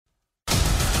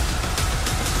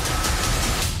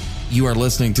You are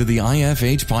listening to the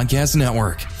IFH Podcast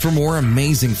Network. For more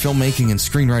amazing filmmaking and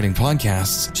screenwriting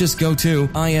podcasts, just go to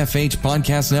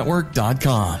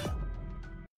ifhpodcastnetwork.com.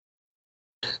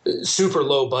 Super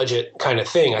low budget kind of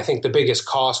thing. I think the biggest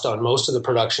cost on most of the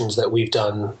productions that we've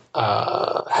done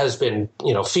has been,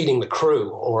 feeding the crew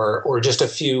or just a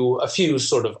few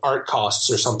sort of art costs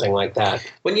or something like that.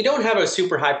 When you don't have a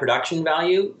super high production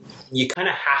value, you kind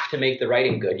of have to make the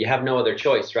writing good. You have no other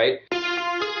choice, right?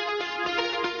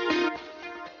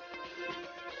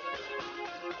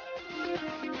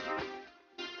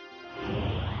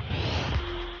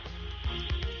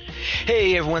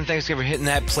 Hey everyone, thanks again for hitting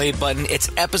that play button. It's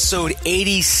episode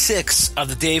 86 of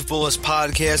the Dave Bullis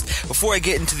podcast. Before I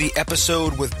get into the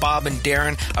episode with Bob and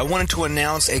Darren, I wanted to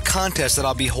announce a contest that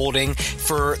I'll be holding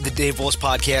for the Dave Bullis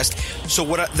podcast. So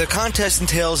what the contest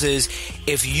entails is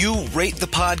if you rate the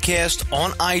podcast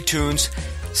on iTunes,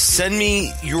 send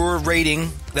me your rating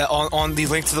on the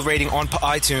link to the rating on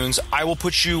iTunes. I will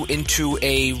put you into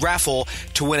a raffle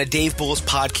to win a Dave Bullis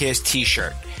podcast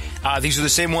t-shirt. These are the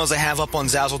same ones I have up on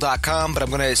Zazzle.com, but I'm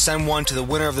going to send one to the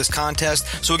winner of this contest.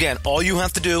 So again, all you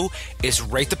have to do is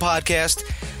rate the podcast,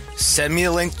 send me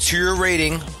a link to your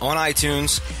rating on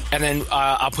iTunes, and then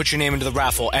I'll put your name into the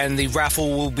raffle. And the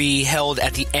raffle will be held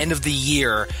at the end of the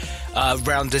year,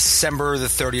 around December the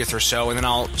 30th or so, and then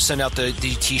I'll send out the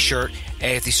t-shirt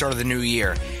at the start of the new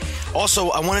year. Also,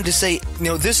 I wanted to say,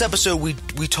 this episode we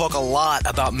talk a lot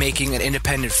about making an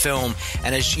independent film,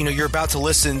 and as you're about to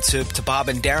listen to Bob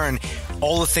and Darren,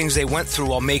 all the things they went through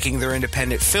while making their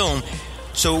independent film.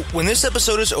 So when this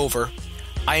episode is over,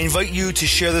 I invite you to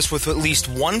share this with at least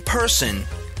one person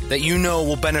that you know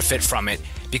will benefit from it,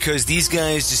 because these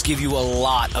guys just give you a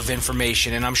lot of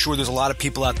information, and I'm sure there's a lot of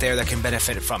people out there that can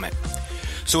benefit from it.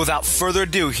 So without further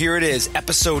ado, here it is,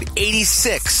 episode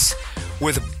 86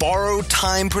 with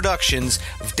Borrowtime Productions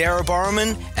of Darren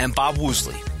Borrowman and Bob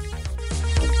Woolsey.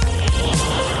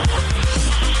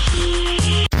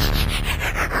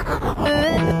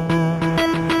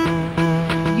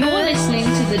 You're listening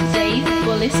to the Dave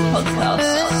Bullis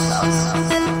Podcast.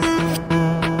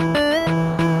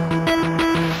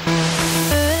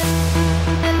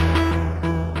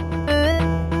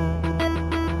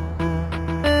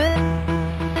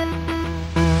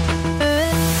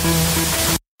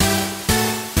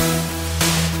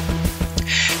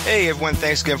 Hey everyone,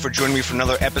 thanks again for joining me for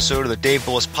another episode of the Dave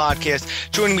Bullis Podcast.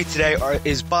 Joining me today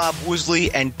is Bob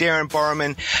Woolsey and Darren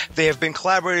Borrowman. They have been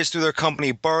collaborators through their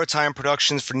company Borrowtime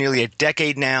Productions for nearly a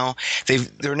decade now.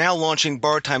 They're now launching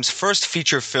Borrowtime's first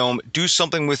feature film, Do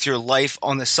Something With Your Life,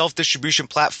 on the self-distribution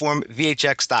platform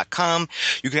VHX.com.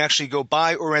 You can actually go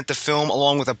buy or rent the film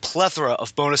along with a plethora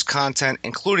of bonus content,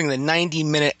 including the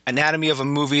 90-minute anatomy of a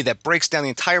movie that breaks down the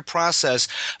entire process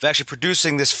of actually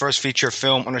producing this first feature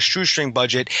film on a shoestring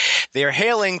budget. They are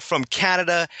hailing from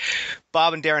Canada.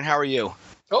 Bob and Darren, how are you?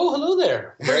 Oh, hello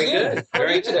there. Very good. How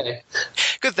are you today?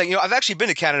 Good thing. I've actually been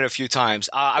to Canada a few times.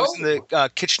 I was in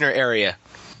the Kitchener area.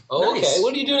 Oh, Nice. Okay.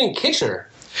 What are you doing in Kitchener?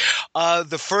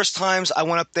 The first times I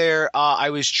went up there, I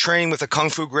was trained with a Kung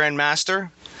Fu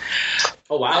Grandmaster.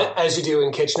 Oh, wow. As you do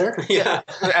in Kitchener? Yeah.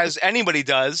 As anybody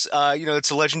does. It's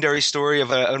a legendary story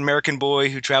of an American boy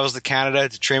who travels to Canada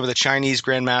to train with a Chinese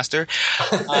Grandmaster.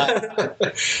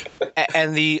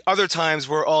 And the other times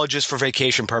were all just for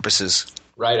vacation purposes.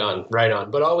 Right on.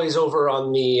 But always over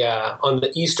on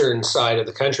the eastern side of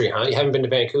the country, huh? You haven't been to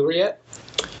Vancouver yet?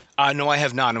 No, I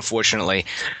have not, unfortunately.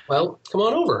 Well, come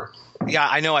on over. Yeah,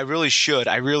 I know. I really should.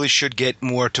 I really should get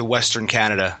more to Western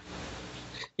Canada.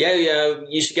 Yeah,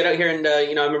 you should get out here. And, I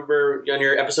remember on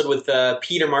your episode with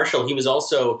Peter Marshall, he was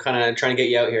also kind of trying to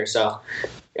get you out here. So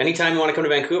anytime you want to come to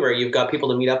Vancouver, you've got people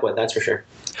to meet up with, that's for sure.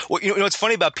 Well, what's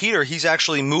funny about Peter, he's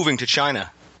actually moving to China.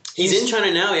 He's in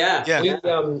China now, yeah.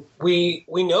 We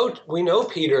know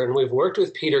Peter, and we've worked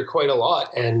with Peter quite a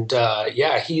lot, and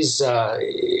he's a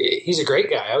great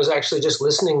guy. I was actually just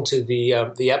listening to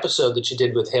the episode that you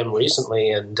did with him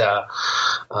recently, and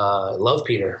love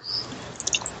Peter.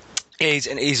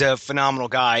 He's a phenomenal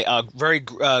guy. Very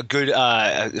good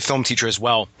film teacher as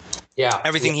well. Yeah,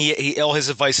 everything all his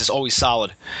advice is always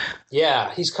solid.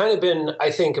 Yeah, he's kind of been,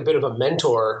 I think, a bit of a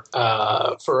mentor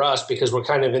for us because we're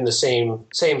kind of in the same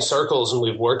circles, and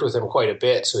we've worked with him quite a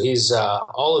bit. So he's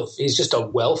just a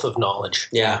wealth of knowledge.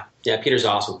 Yeah, Peter's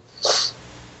awesome.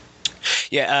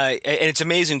 Yeah, and it's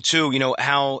amazing too,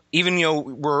 how even,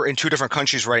 we're in two different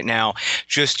countries right now,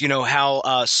 just,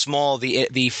 how small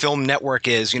the film network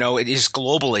is, it is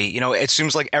globally, it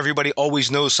seems like everybody always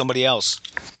knows somebody else.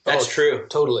 That's true.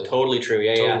 Totally. Totally true.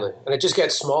 Yeah, totally. And it just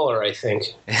gets smaller, I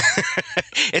think.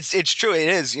 It's true. It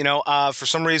is, for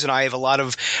some reason I have a lot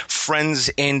of friends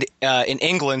in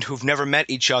England who've never met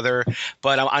each other,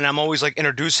 but I'm always like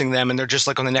introducing them and they're just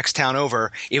like on the next town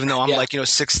over, even though I'm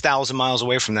 6,000 miles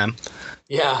away from them.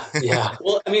 Yeah.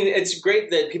 Well, I mean, it's great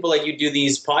that people like you do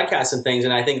these podcasts and things,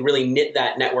 and I think really knit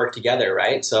that network together,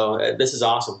 right? So this is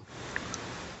awesome.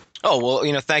 Oh,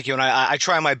 well, thank you. And I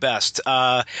try my best.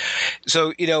 So,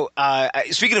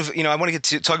 speaking of, I want to get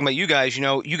to talking about you guys,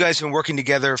 you guys have been working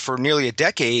together for nearly a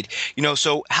decade,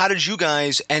 so how did you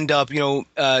guys end up,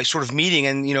 sort of meeting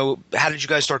and, how did you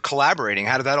guys start collaborating?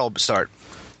 How did that all start?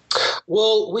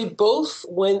 Well, we both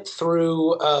went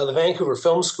through the Vancouver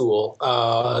Film School,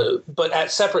 but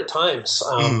at separate times.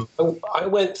 I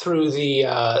went through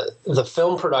the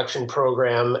film production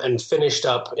program and finished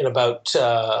up in about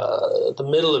the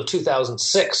middle of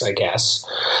 2006, I guess.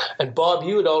 And Bob,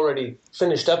 you had already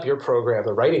finished up your program,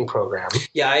 the writing program.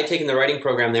 Yeah, I had taken the writing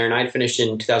program there, and I'd finished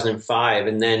in 2005.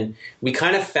 And then we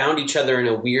kind of found each other in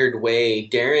a weird way.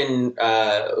 Darren,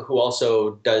 who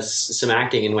also does some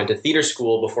acting and went to theater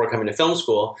school before coming to film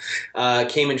school,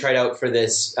 came and tried out for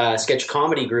this sketch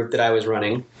comedy group that I was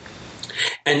running.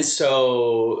 And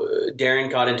so Darren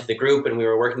got into the group and we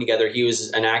were working together. He was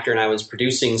an actor and I was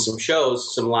producing some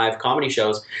shows, some live comedy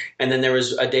shows. And then there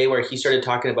was a day where he started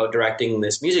talking about directing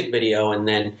this music video. And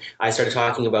then I started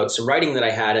talking about some writing that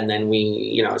I had. And then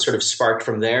we, it sort of sparked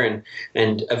from there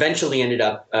and eventually ended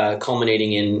up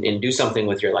culminating in Do Something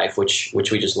With Your Life, which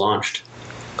we just launched.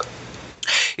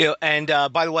 And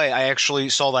by the way, I actually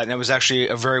saw that, and it was actually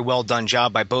a very well done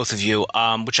job by both of you,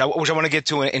 which I want to get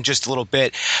to in just a little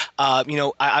bit. I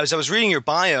was reading your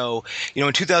bio.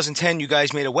 In 2010, you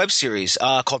guys made a web series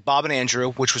called Bob and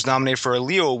Andrew, which was nominated for a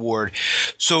Leo Award.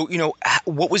 So,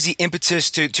 what was the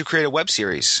impetus to create a web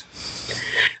series?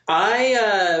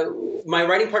 My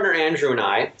writing partner Andrew and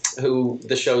I, who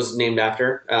the show's named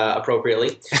after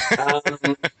appropriately,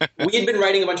 we had been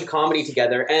writing a bunch of comedy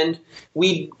together, and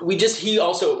he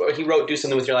wrote Do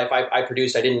Something With Your Life. I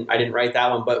produced. I didn't write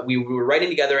that one, but we were writing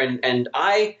together, and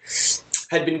I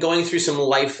had been going through some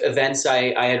life events.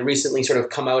 I had recently sort of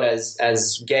come out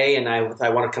as gay, and I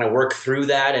want to kind of work through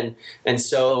that, and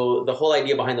so the whole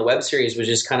idea behind the web series was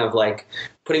just kind of like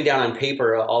putting down on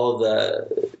paper all of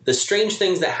the strange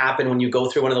things that happen when you go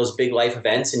through one of those big life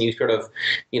events, and you sort of,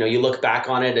 you look back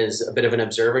on it as a bit of an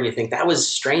observer and you think that was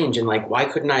strange, and like, why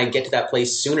couldn't I get to that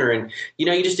place sooner? And,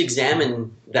 you just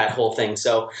examine that whole thing.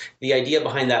 So the idea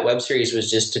behind that web series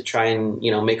was just to try and,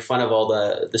 make fun of all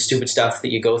the stupid stuff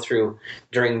that you go through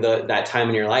during that time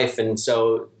in your life. And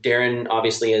so Darren,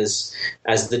 obviously, as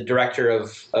the director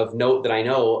of note that I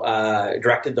know,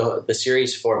 directed the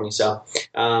series for me. So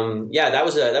that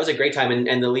was a great time,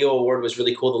 and the Leo Award was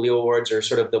really cool. The Leo Awards are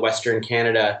sort of the Western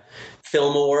Canada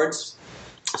Film Awards.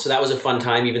 So that was a fun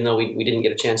time, even though we didn't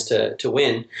get a chance to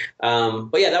win.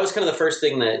 But yeah, that was kind of the first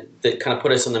thing that kind of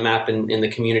put us on the map in the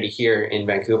community here in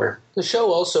Vancouver. The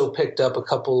show also picked up a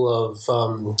couple of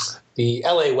the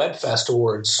LA Webfest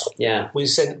Awards. Yeah. We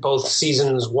sent both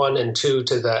seasons 1 and 2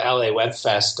 to the LA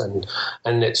Webfest,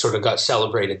 and it sort of got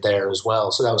celebrated there as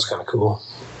well. So that was kind of cool.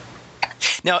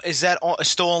 Now, is that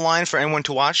still online for anyone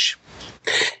to watch?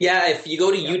 Yeah, if you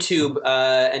go to YouTube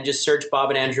and just search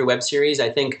Bob and Andrew web series, I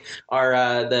think our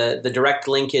the direct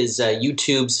link is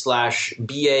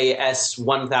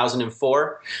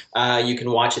YouTube/BAS1004. You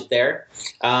can watch it there.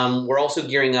 We're also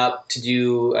gearing up to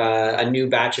do a new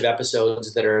batch of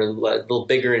episodes that are a little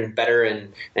bigger and better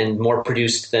and more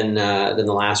produced than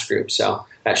the last group. So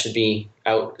that should be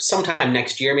out sometime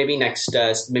next year, maybe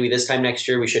this time next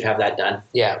year we should have that done.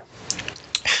 Yeah.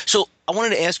 So I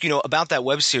wanted to ask, about that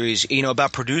web series,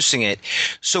 about producing it.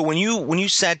 So when you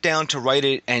sat down to write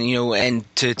it and,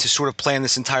 and to sort of plan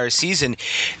this entire season,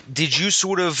 did you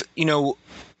sort of,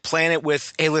 plan it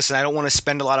with, hey, listen, I don't want to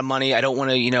spend a lot of money. I don't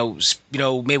want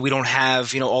to, maybe we don't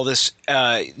have, all this,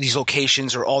 these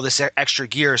locations or all this extra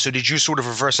gear. So did you sort of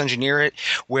reverse engineer it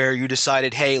where you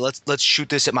decided, hey, let's shoot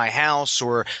this at my house,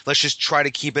 or let's just try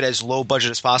to keep it as low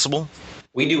budget as possible?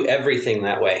 We do everything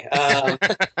that way.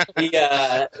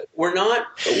 We're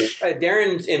not,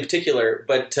 Darren in particular,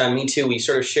 but me too, we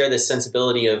sort of share this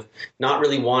sensibility of not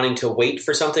really wanting to wait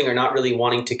for something or not really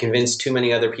wanting to convince too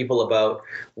many other people about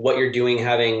what you're doing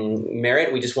having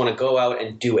merit. We just want to go out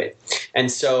and do it.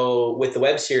 And so with the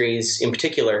web series in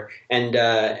particular, and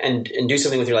do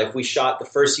something with your life, we shot the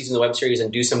first season of the web series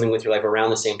and do something with your life around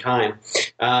the same time.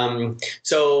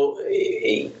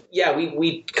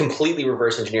 We completely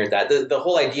reverse engineered that. The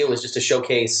whole idea was just to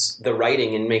showcase the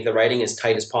writing and make the writing as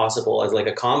tight as possible as like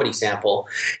a comedy sample.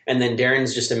 And then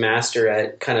Darren's just a master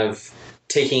at kind of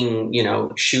taking,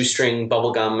 shoestring,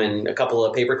 bubble gum, and a couple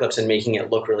of paper clips and making it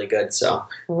look really good. So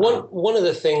one of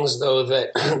the things though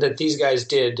that these guys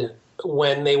did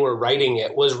when they were writing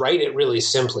it was write it really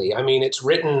simply. I mean, it's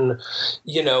written,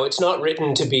 it's not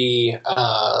written to be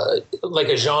like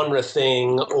a genre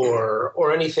thing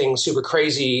or anything super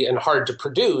crazy and hard to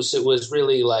produce. It was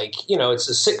really like, it's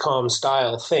a sitcom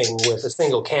style thing with a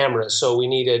single camera. So we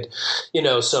needed, we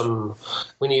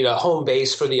need a home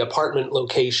base for the apartment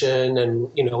location, and,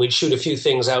 we'd shoot a few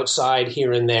things outside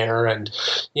here and there. And,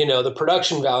 the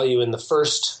production value in the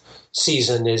first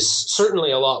season is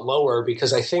certainly a lot lower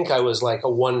because I think I was like a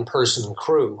one-person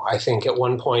crew. I think at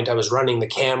one point I was running the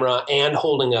camera and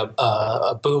holding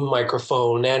a boom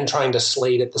microphone and trying to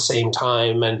slate at the same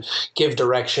time and give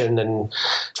direction and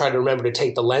try to remember to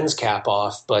take the lens cap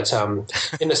off. But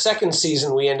in the second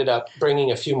season, we ended up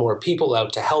bringing a few more people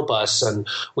out to help us, and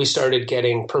we started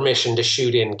getting permission to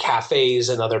shoot in cafes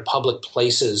and other public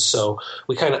places. So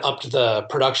we kind of upped the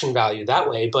production value that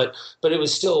way, but it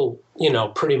was still,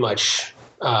 pretty much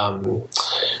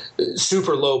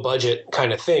super low budget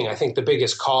kind of thing. I think the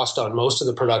biggest cost on most of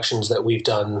the productions that we've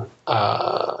done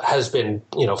has been,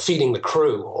 feeding the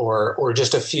crew or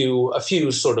just a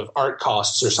few sort of art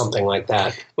costs or something like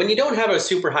that. When you don't have a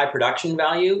super high production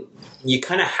value, you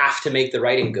kind of have to make the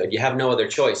writing good. You have no other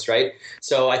choice, right?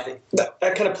 So I think that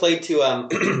kind of played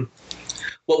to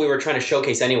what we were trying to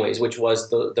showcase anyways, which was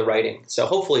the writing. So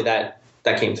hopefully that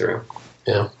came through.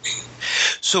 Yeah.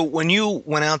 So when you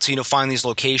went out to, find these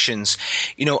locations,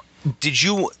 did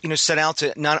you, set out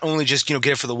to not only just, get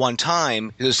it for the one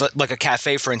time, it was like a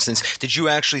cafe, for instance, did you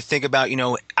actually think about,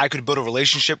 I could build a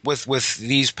relationship with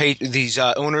these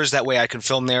owners, that way I could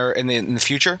film there in the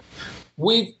future?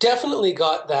 We've definitely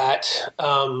got that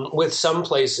with some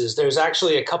places. There's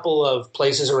actually a couple of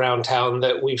places around town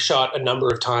that we've shot a number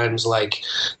of times. Like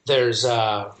there's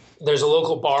a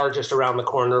local bar just around the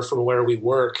corner from where we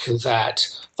work that,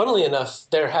 funnily enough,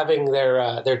 they're having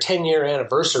their 10-year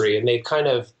anniversary, and they've kind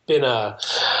of been a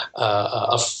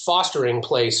fostering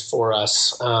place for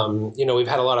us. We've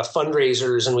had a lot of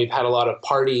fundraisers, and we've had a lot of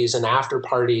parties and after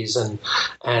parties and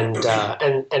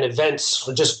events.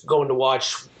 We're just going to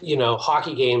watch,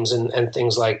 hockey games and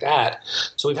things like that.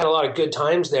 So we've had a lot of good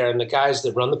times there, and the guys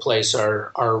that run the place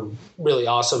are really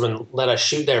awesome and let us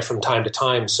shoot there from time to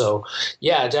time. So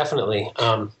yeah, definitely.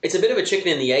 It's a bit of a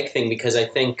chicken and the egg thing, because I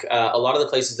think a lot of the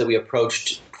places that we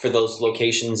approached for those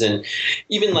locations, and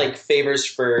even like favors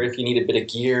for if you need a bit of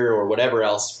gear or whatever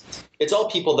else, it's all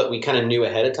people that we kind of knew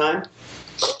ahead of time.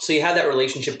 So you had that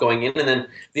relationship going in, and then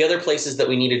the other places that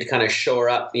we needed to kind of shore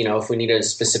up, if we needed a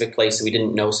specific place that we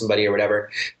didn't know somebody or whatever,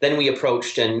 then we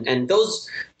approached, and those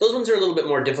ones are a little bit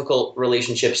more difficult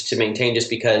relationships to maintain, just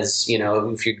because,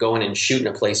 if you're going and shooting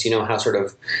a place, how sort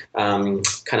of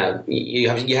kind of you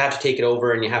have to take it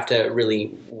over, and you have to really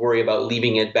worry about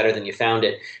leaving it better than you found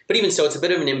it. But even so, it's a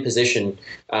bit of an imposition,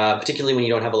 particularly when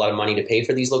you don't have a lot of money to pay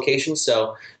for these locations.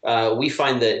 So we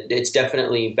find that it's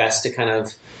definitely best to kind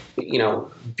of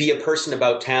be a person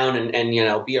about town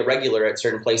and be a regular at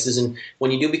certain places. And when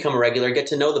you do become a regular, get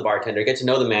to know the bartender, get to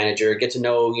know the manager, get to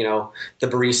know, the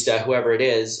barista, whoever it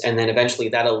is. And then eventually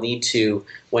that'll lead to,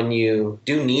 when you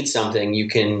do need something, you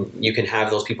can have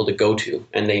those people to go to,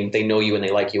 and they know you and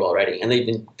they like you already. And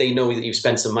they know that you've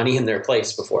spent some money in their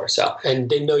place before. So, and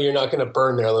they know you're not going to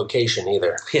burn their location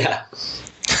either. Yeah.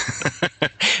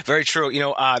 Very true.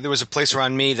 There was a place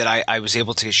around me that I was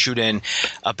able to shoot in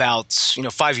about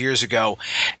 5 years ago,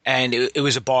 and it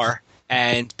was a bar,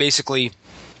 and basically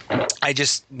I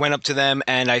just went up to them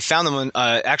and I found them.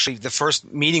 Actually, the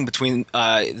first meeting between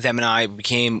them and I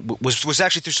was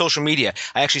actually through social media.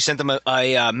 I actually sent them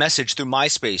a message through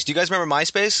MySpace. Do you guys remember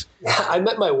MySpace? Yeah, I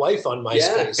met my wife on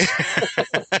MySpace.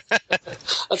 Yeah.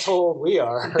 That's how old we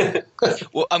are.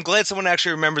 Well, I'm glad someone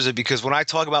actually remembers it, because when I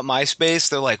talk about MySpace,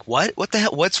 they're like, "What? What the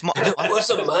hell? What's a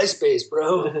MySpace,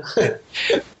 bro?"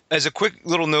 As a quick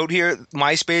little note here,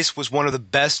 MySpace was one of the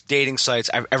best dating sites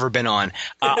I've ever been on.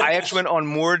 I actually went on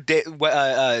more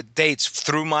dates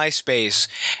through MySpace,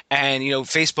 and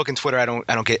Facebook and Twitter, I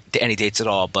don't get any dates at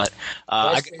all. But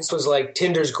MySpace was like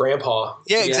Tinder's grandpa.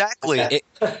 Yeah, exactly.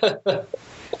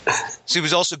 So it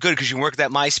was also good because you work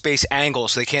that MySpace angle,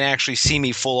 so they can't actually see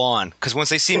me full on. Because once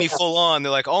they see me full on,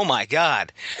 they're like, "Oh my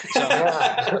god!" So,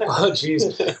 yeah. Oh,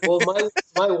 geez. Well,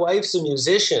 my wife's a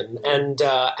musician,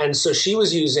 and so she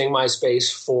was using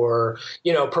MySpace for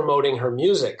promoting her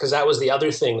music, because that was the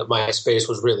other thing that MySpace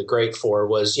was really great for,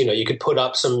 was you could put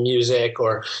up some music,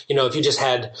 or if you just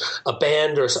had a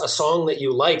band or a song that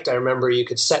you liked, I remember you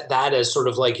could set that as sort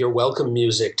of like your welcome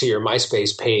music to your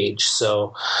MySpace page.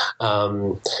 So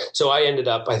I ended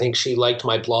up, I think she liked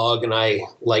my blog and I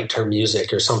liked her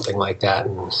music or something like that,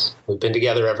 and we've been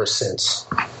together ever since.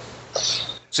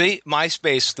 See,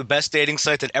 MySpace, the best dating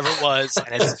site that ever was.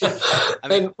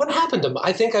 And what happened to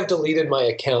I think I've deleted my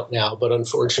account now, but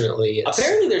unfortunately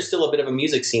apparently there's still a bit of a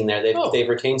music scene there. They've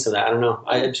retained some of that. I don't know.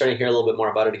 I'm starting to hear a little bit more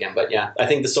about it again, but yeah, I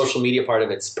think the social media part of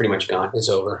it's pretty much gone. It's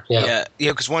over. Yeah,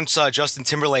 because once Justin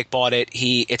Timberlake bought it,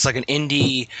 it's like an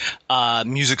indie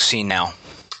music scene now.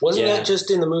 Wasn't that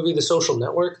just in the movie The Social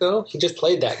Network, though? He just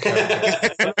played that character.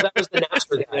 That was the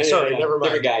Napster guy. Sorry, never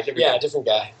mind. Different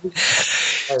guy.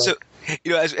 So,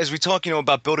 as we talk,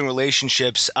 about building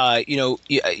relationships,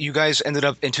 you guys ended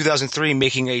up in 2003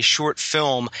 making a short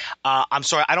film. I'm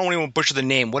sorry, I don't even butcher the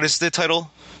name. What is the title?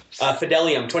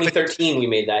 Fidelium, 2013 we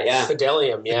made that, yeah.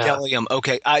 Fidelium, yeah. Fidelium,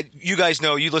 okay. You guys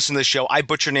know, you listen to the show, I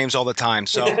butcher names all the time,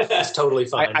 so. That's totally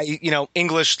fine. the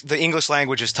English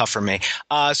language is tough for me.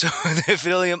 So the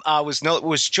Fidelium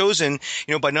was chosen,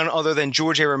 by none other than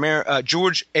George A.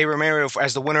 Romero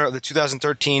as the winner of the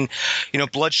 2013,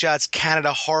 Bloodshot's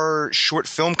Canada Horror Short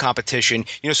Film Competition.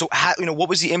 So what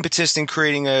was the impetus in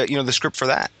creating the script for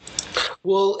that?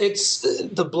 Well,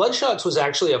 the Bloodshots was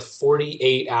actually a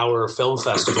 48-hour film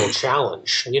festival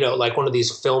challenge, like one of these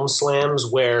film slams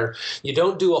where you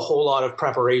don't do a whole lot of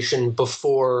preparation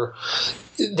before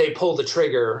they pull the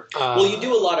trigger. Well, you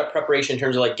do a lot of preparation in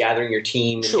terms of like gathering your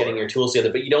team and getting your tools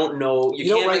together, but you don't know,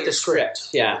 you can't write the script.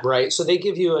 Yeah. Right. So they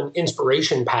give you an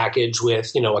inspiration package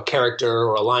with, a character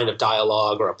or a line of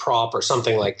dialogue or a prop or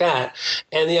something like that.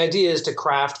 And the idea is to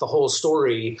craft the whole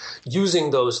story using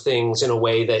those things in a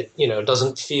way that,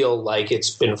 doesn't feel like it's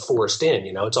been forced in,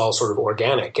 it's all sort of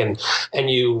organic, and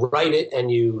you write it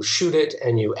and you shoot it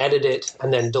and you edit it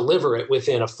and then deliver it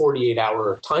within a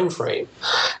 48-hour time frame.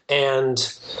 And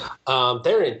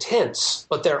they're intense,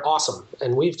 but they're awesome.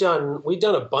 And we've done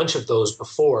a bunch of those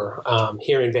before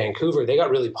here in Vancouver. They got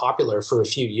really popular for a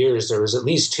few years. There was at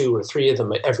least 2 or 3 of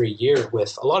them every year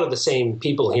with a lot of the same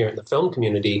people here in the film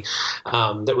community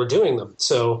that were doing them.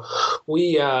 So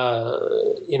we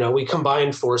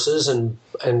combined forces and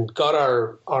got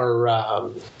our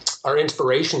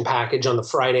inspiration package on the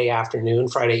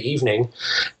Friday evening,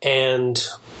 and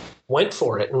went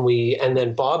for it. And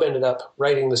then Bob ended up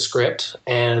writing the script,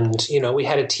 and we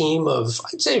had a team of,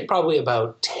 I'd say, probably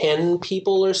about 10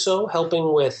 people or so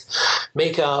helping with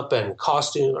makeup and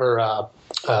costume, or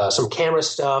some camera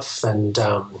stuff, and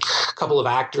a couple of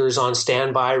actors on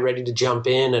standby ready to jump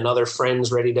in, and other friends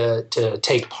ready to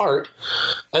take part.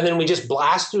 And then we just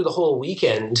blast through the whole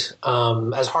weekend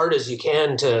as hard as you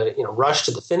can to rush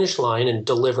to the finish line and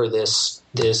deliver this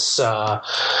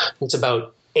it's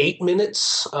about 8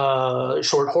 minutes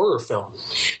short horror film.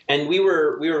 And we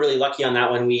were really lucky on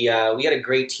that one. We had a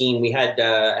great team. We had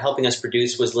helping us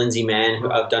produce was Lindsay Mann,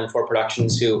 who I've done 4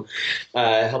 productions, who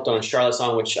helped on Charlotte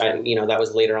Song, which that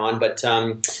was later on. But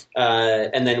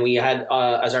and then we had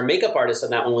as our makeup artist on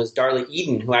that one was Darla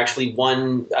Eden, who actually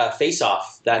won Face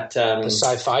Off, that the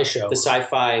sci-fi show, the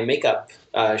sci-fi makeup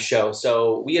show.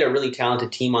 So we had a really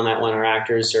talented team on that one. Our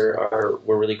actors were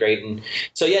really great, and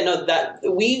so that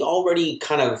we already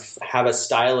kind of have a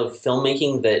style of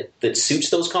filmmaking that suits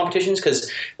those competitions, because,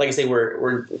 like I say,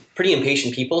 we're pretty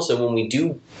impatient people. So when we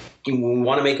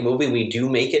want to make a movie, we do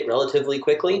make it relatively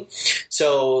quickly.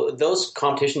 So those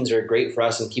competitions are great for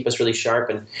us and keep us really sharp.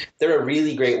 And they're a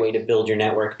really great way to build your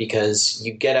network, because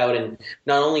you get out and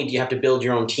not only do you have to build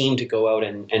your own team to go out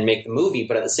and make the movie,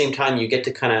 but at the same time you get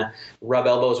to kind of rub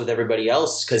elbows with everybody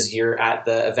else, because you're at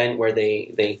the event where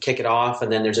they kick it off,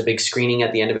 and then there's a big screening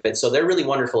at the end of it. So they're really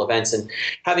wonderful events. And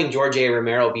having George A.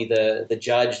 Romero be the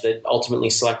judge that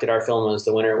ultimately selected our film as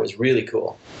the winner was really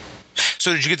cool.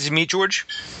 So did you get to meet George?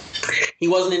 He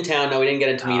wasn't in town. No, we didn't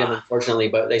get to meet him, unfortunately.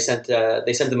 But they sent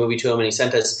the movie to him, and he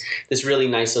sent us this really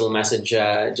nice little message,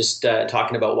 just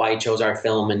talking about why he chose our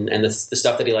film and the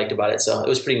stuff that he liked about it. So it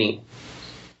was pretty neat.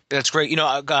 That's great.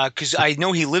 Because I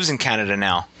know he lives in Canada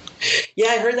now. Yeah,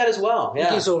 I heard that as well. Yeah,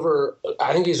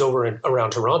 I think he's over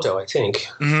around Toronto. I think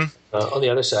on the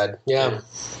other side. Yeah.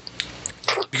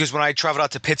 because when I traveled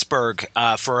out to Pittsburgh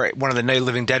for one of the Night of the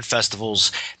Living Dead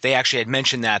festivals, they actually had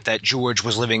mentioned that George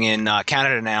was living in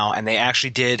Canada now, and they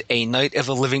actually did a Night of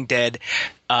the Living Dead.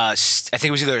 I think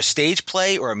it was either a stage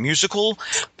play or a musical,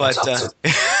 but That's awesome.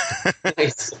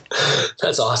 Nice.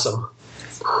 That's awesome.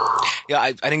 Yeah,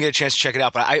 I didn't get a chance to check it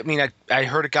out, but I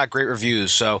heard it got great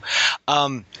reviews. So,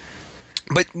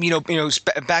 but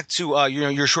back to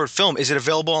your short film. Is it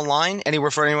available online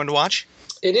anywhere for anyone to watch?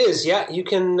 It is, yeah. You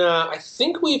can. I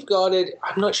think we've got it.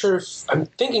 I'm not sure if I'm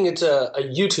thinking it's a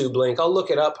YouTube link. I'll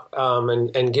look it up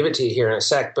and give it to you here in a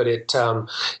sec. But it's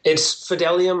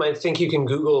Fidelium. I think you can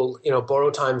Google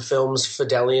Borrowtime Films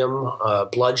Fidelium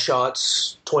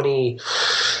Bloodshots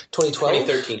 2012,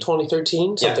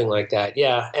 2013, something like that.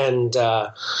 Yeah, and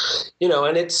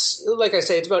and it's like I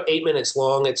say, it's about 8 minutes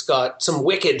long. It's got some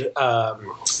wicked makeup.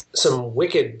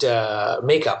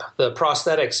 The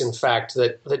prosthetics, in fact,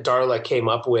 that Darla came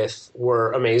up with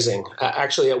were amazing.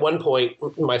 Actually, at one point,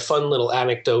 my fun little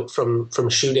anecdote from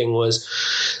shooting was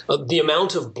the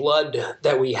amount of blood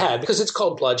that we had, because it's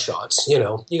called Bloodshots.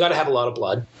 You got to have a lot of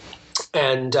blood.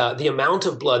 And the amount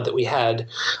of blood that we had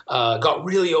got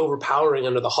really overpowering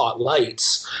under the hot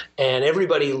lights, and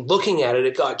everybody looking at it,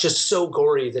 it got just so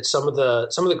gory that some of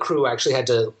the crew actually had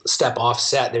to step off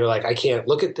set. They were like, "I can't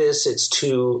look at this. It's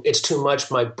too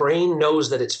much. My brain knows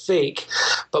that it's fake,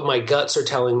 but my guts are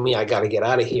telling me I got to get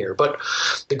out of here." But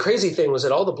the crazy thing was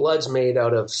that all the blood's made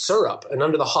out of syrup, and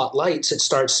under the hot lights, it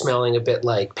starts smelling a bit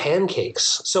like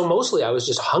pancakes. So mostly, I was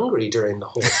just hungry during the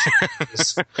whole shoot. It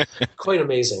was quite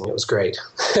amazing. It was great.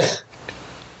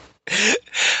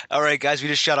 All right, guys, we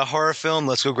just shot a horror film.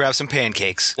 Let's go grab some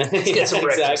pancakes. Let's get some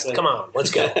breakfast. Exactly. Come on, let's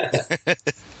go.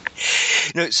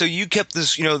 So you kept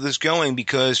this, this going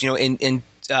because, in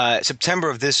September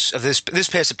of this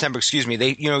past September, excuse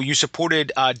me, you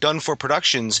supported Done For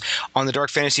Productions on the dark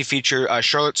fantasy feature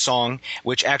Charlotte's Song,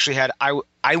 which actually had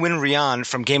Iwan Rheon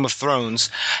from Game of Thrones.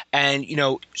 And,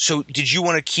 so did you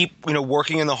want to keep,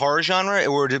 working in the horror genre,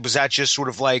 or was that just sort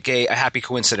of like a happy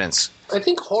coincidence? I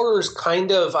think horror is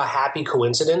kind of a happy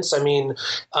coincidence. I mean,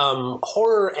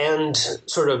 horror and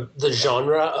sort of the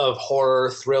genre of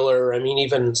horror, thriller,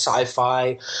 even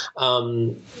sci-fi,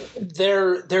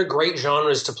 they're great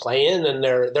genres to play in, and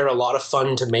they're a lot of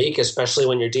fun to make, especially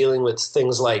when you're dealing with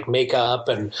things like makeup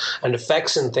and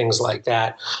effects and things like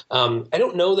that. I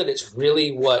don't know that it's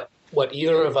really what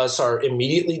either of us are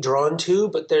immediately drawn to,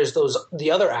 but there's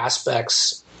the other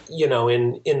aspects,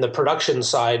 in the production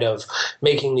side of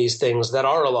making these things that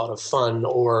are a lot of fun,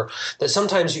 or that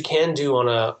sometimes you can do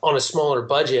on a smaller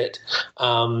budget,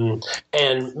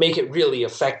 and make it really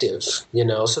effective,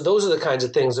 So those are the kinds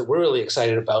of things that we're really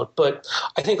excited about. But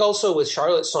I think also with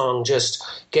Charlotte's Song, just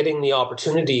getting the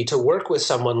opportunity to work with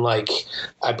someone like,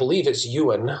 I believe it's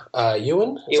Ewan.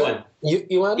 Ewan?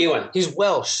 Ewan. He's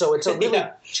Welsh, so it's a really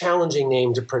challenging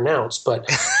name to pronounce. But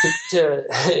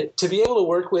to be able to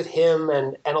work with him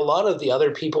and a lot of the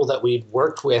other people that we'd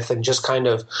worked with, and just kind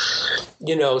of,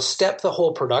 step the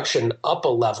whole production up a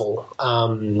level.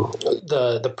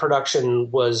 The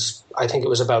production was, I think it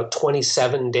was about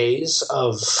 27 days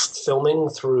of filming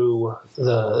through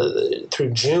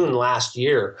June last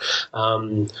year.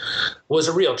 Was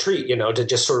a real treat, to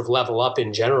just sort of level up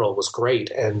in general was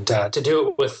great. And to do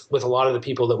it with a lot of the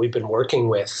people that we've been working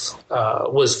with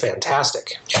was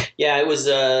fantastic. Yeah, it was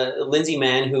Lindsay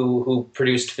Mann who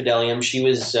produced Fidelium. She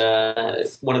was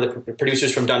one of the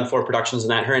producers from Done For Productions,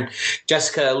 and her and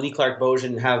Jessica Lee Clark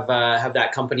Bojan have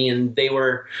that company, and they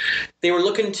were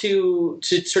looking to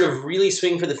sort of really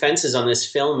swing for the fences on this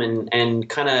film and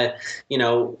kind of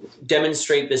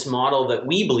demonstrate this model that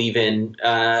we believe in,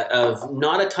 of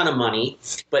not a ton of money,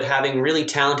 but having really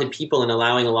talented people and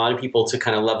allowing a lot of people to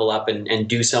kind of level up and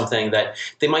do something that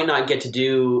they might not get to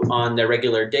do on their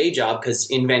regular day job. Because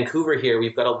in Vancouver here,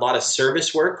 we've got a lot of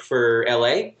service work for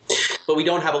LA, but we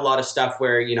don't have a lot of stuff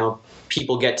where,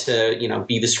 people get to,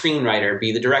 be the screenwriter,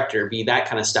 be the director, be that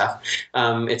kind of stuff.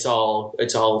 It's all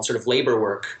sort of labor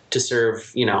work to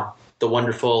serve, the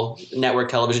wonderful network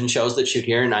television shows that shoot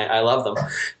here, and I love them.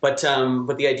 But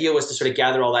the idea was to sort of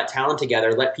gather all that talent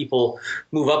together, let people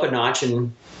move up a notch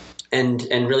and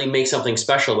really make something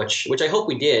special, which I hope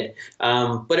we did.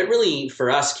 But it really, for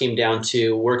us, came down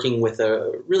to working with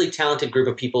a really talented group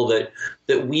of people that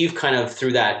we've kind of,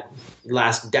 through that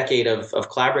last decade of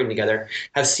collaborating together,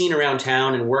 have seen around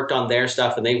town and worked on their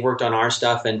stuff, and they've worked on our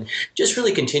stuff, and just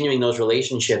really continuing those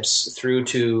relationships through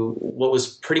to what was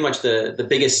pretty much the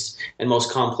biggest and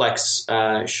most complex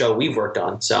show we've worked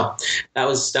on. So that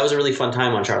was a really fun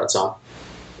time on Charlotte's Song.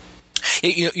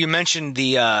 You mentioned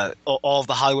all of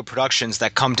the Hollywood productions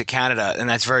that come to Canada, and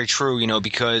that's very true,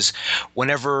 because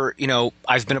whenever,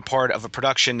 I've been a part of a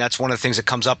production, that's one of the things that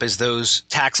comes up is those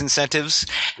tax incentives.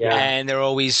 Yeah. And they're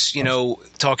always,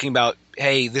 talking about,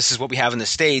 hey, this is what we have in the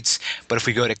States, but if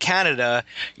we go to Canada,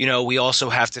 we also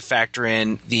have to factor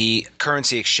in the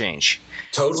currency exchange.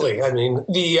 Totally. I mean,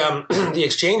 the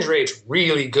exchange rate's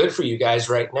really good for you guys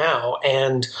right now.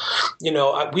 And,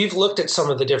 we've looked at some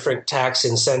of the different tax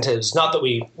incentives, not that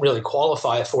we really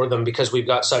qualify for them because we've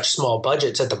got such small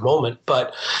budgets at the moment,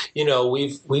 but,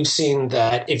 we've seen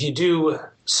that if you do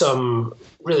some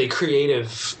really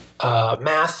creative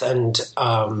math and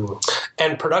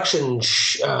production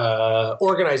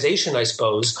organization, I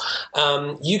suppose,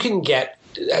 you can get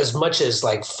as much as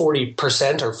like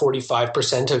 40% or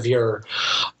 45%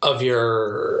 of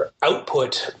your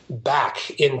output back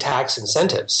in tax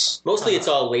incentives. Mostly it's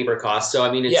all labor costs. So,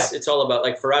 I mean, it's all about,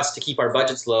 like, for us to keep our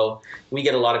budgets low, we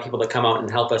get a lot of people that come out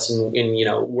and help us and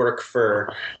work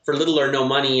for little or no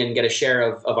money and get a share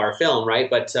of our film, right?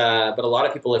 But a lot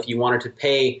of people, if you wanted to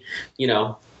pay,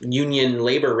 union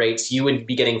labor rates, you would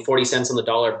be getting 40 cents on the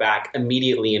dollar back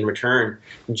immediately in return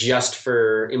just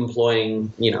for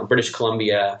employing, British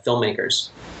Columbia filmmakers.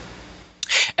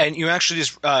 And you actually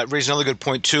just raised another good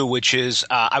point, too, which is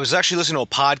I was actually listening to a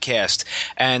podcast,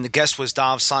 and the guest was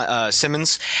Dov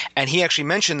Simmons, and he actually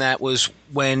mentioned that was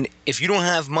if you don't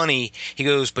have money, he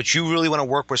goes, but you really want to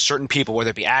work with certain people, whether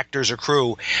it be actors or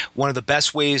crew, one of the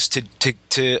best ways to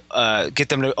get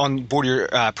them on board your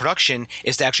production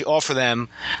is to actually offer them,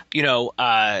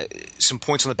 some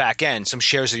points on the back end, some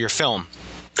shares of your film.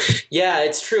 Yeah,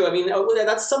 it's true. I mean,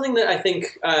 that's something that I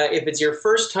think if it's your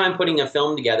first time putting a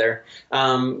film together,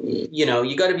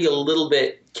 you got to be a little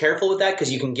bit careful with that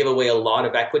because you can give away a lot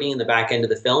of equity in the back end of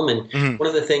the film. And one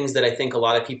of the things that I think a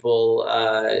lot of people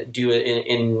do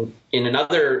in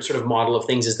another sort of model of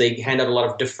things is they hand out a lot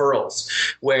of deferrals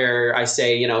where I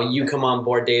say, you come on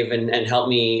board, Dave, and help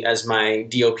me as my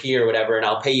DOP or whatever, and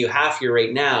I'll pay you half your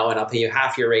rate now and I'll pay you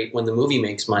half your rate when the movie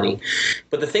makes money.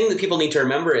 But the thing that people need to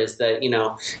remember is that,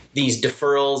 these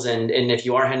deferrals and if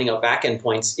you are handing out back end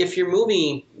points, if your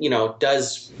movie,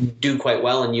 does do quite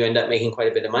well and you end up making quite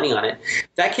a bit of money on it,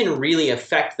 that can really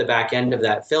affect the back end of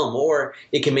that film, or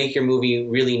it can make your movie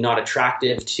really not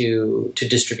attractive to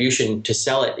distribution to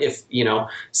sell it if,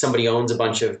 somebody owns a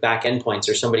bunch of back end points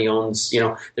or somebody owns,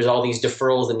 there's all these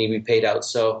deferrals that need to be paid out.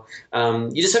 So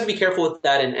you just have to be careful with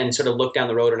that and sort of look down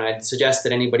the road. And I'd suggest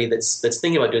that anybody that's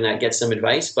thinking about doing that get some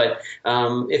advice. But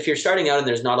if you're starting out and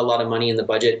there's not a lot of money in the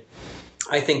budget,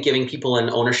 I think giving people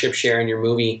an ownership share in your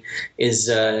movie is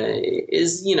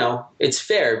it's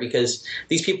fair because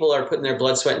these people are putting their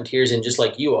blood, sweat, and tears in just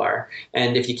like you are.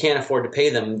 And if you can't afford to pay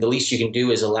them, the least you can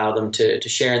do is allow them to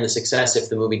share in the success if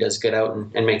the movie does get out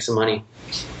and make some money.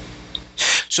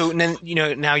 So then,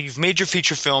 now you've made your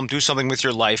feature film, Do Something With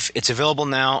Your Life. It's available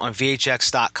now on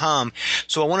VHX.com.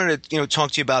 So I wanted to,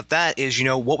 talk to you about that is,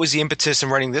 what was the impetus in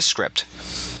writing this script?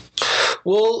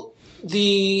 Well,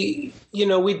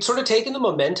 we'd sort of taken the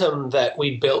momentum that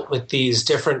we built with these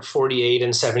different 48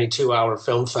 and 72-hour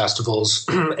film festivals.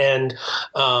 And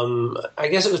I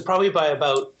guess it was probably by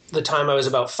about the time I was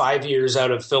about 5 years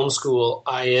out of film school,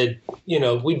 I had,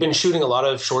 we'd been shooting a lot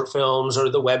of short films or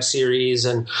the web series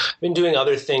and been doing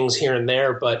other things here and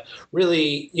there, but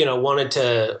really, wanted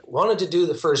to do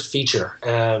the first feature.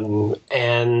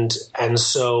 And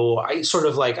so I sort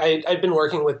of I'd been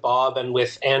working with Bob and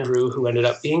with Andrew, who ended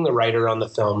up being the writer on the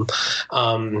film,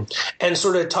 and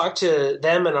sort of talked to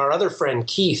them and our other friend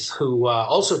Keith, who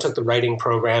also took the writing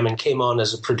program and came on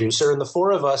as a producer. And the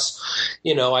four of us,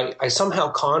 I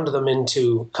somehow conned them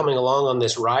into coming along on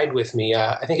this ride with me.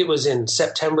 I think it was in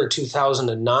September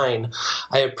 2009.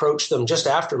 I approached them just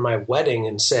after my wedding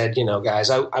and said,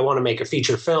 guys, I want to make a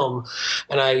feature film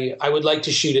and I would like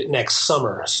to shoot it next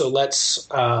summer. So let's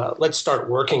start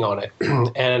working on it.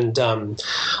 And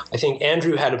I think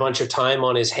Andrew had a bunch of time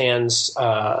on his hands.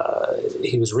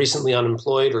 He was recently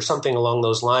unemployed or something along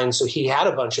those lines. So he had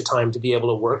a bunch of time to be able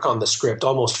to work on the script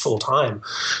almost full time,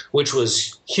 which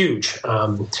was huge.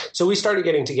 So we started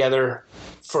getting together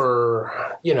for,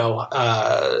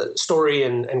 story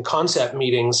and concept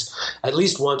meetings at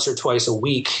least once or twice a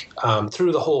week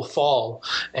through the whole fall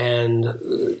and,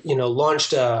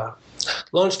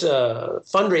 launched a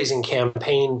fundraising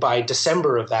campaign by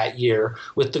December of that year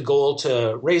with the goal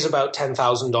to raise about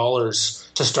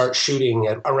 $10,000 to start shooting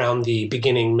at around the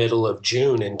middle of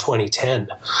June in 2010.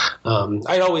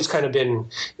 I'd always kind of been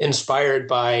inspired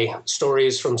by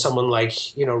stories from someone like,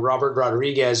 Robert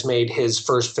Rodriguez made his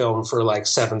first film for like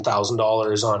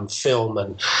 $7,000 on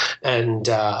film. And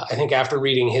I think after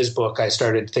reading his book, I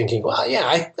started thinking, well,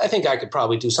 yeah, I think I could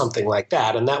probably do something like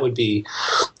that. And that would be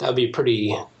a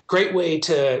pretty great way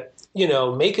to,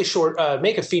 make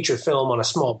a feature film on a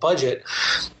small budget,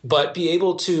 but be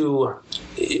able to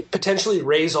potentially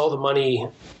raise all the money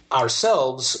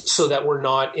ourselves so that we're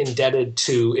not indebted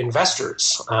to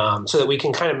investors, so that we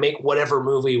can kind of make whatever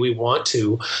movie we want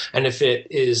to. And if it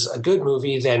is a good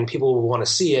movie, then people will want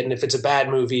to see it. And if it's a bad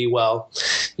movie, well,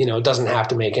 it doesn't have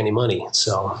to make any money.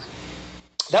 So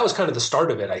that was kind of the start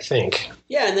of it, I think.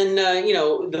 Yeah, and then,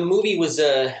 the movie was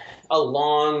a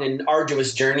long and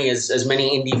arduous journey, as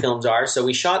many indie films are. So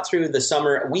we shot through the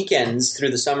summer of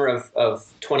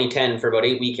 2010 for about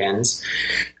 8 weekends.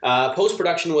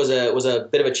 Post-production was a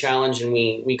bit of a challenge, and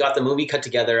we got the movie cut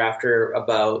together after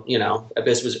about,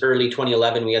 this was early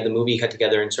 2011. We had the movie cut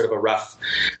together in sort of a rough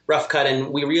cut, and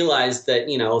we realized that,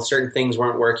 certain things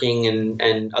weren't working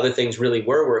and other things really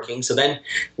were working. So then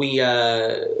we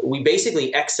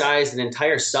basically excised an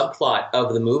entire subplot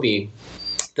of the movie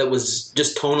that was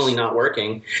just tonally not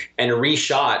working, and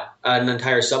reshot an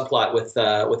entire subplot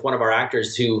with one of our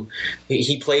actors who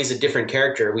he plays a different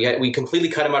character. We completely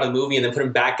cut him out of the movie and then put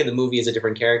him back in the movie as a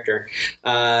different character.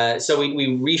 So we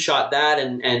reshot that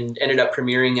and ended up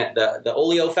premiering at the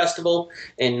Olio Festival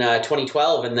in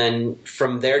 2012, and then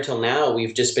from there till now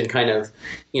we've just been kind of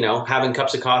having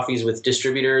cups of coffees with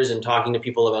distributors and talking to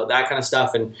people about that kind of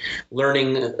stuff and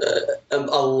learning a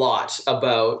lot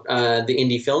about the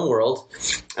indie film world.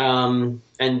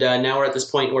 And now we're at this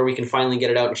point where we can finally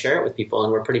get it out and share it with people,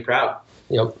 and we're pretty proud.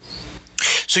 Yep.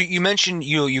 So you mentioned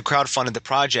you crowdfunded the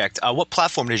project. What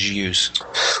platform did you use?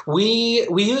 We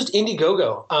used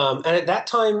Indiegogo, and at that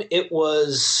time there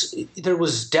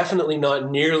was definitely not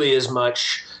nearly as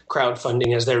much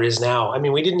crowdfunding as there is now. I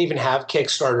mean, we didn't even have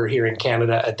Kickstarter here in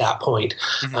Canada at that point.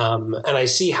 Mm-hmm. And I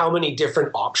see how many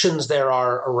different options there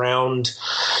are around,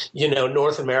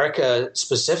 North America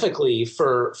specifically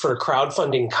for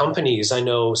crowdfunding companies. I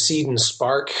know Seed and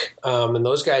Spark, and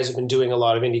those guys have been doing a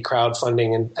lot of indie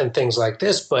crowdfunding and things like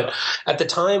this. But at the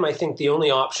time, I think the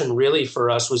only option really for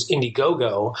us was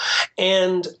Indiegogo.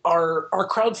 And our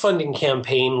crowdfunding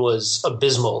campaign was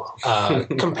abysmal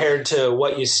compared to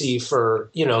what you see for,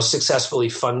 successfully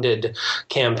funded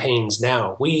campaigns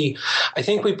now. I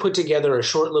think we put together a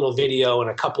short little video and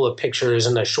a couple of pictures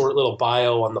and a short little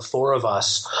bio on the four of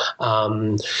us. I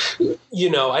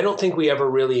don't think we ever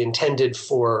really intended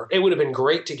it would have been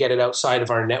great to get it outside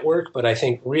of our network, but I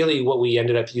think really what we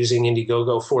ended up using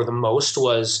Indiegogo for the most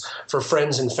was for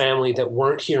friends and family that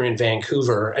weren't here in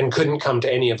Vancouver and couldn't come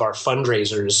to any of our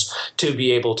fundraisers to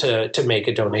be able to make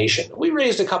a donation. We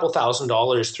raised a couple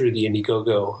 $1,000s through the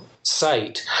Indiegogo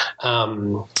site.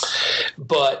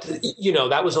 But,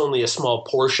 that was only a small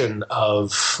portion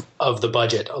of the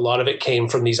budget. A lot of it came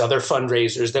from these other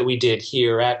fundraisers that we did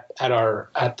here at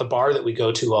the bar that we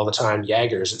go to all the time,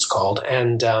 Jaggers it's called.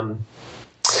 And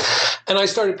I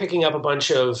started picking up a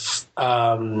bunch of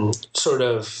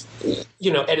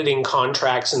editing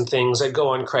contracts and things. I'd go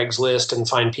on Craigslist and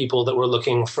find people that were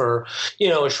looking for,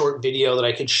 a short video that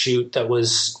I could shoot that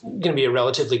was going to be a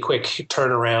relatively quick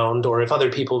turnaround. Or if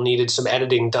other people needed some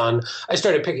editing done, I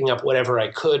started picking up whatever I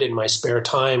could in my spare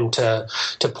time to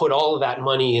put all of that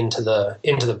money into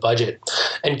the budget.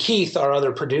 And Keith, our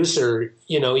other producer,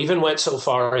 even went so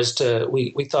far as to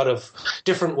we thought of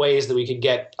different ways that we could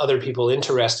get other people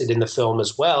interested in the film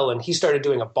as well. And he started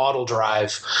doing a bottle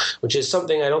drive, which is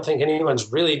something I don't think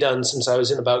anyone's really done since I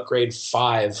was in about grade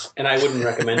 5. And I wouldn't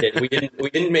recommend it. We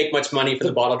didn't make much money for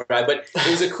the bottle drive, but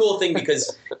it was a cool thing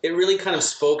because it really kind of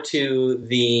spoke to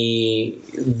the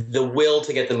will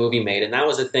to get the movie made. And that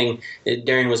was a thing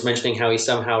Darren was mentioning, how he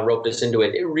somehow roped us into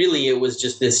it. It was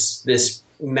just this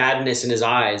madness in his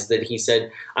eyes that he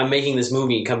said, I'm making this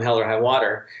movie come hell or high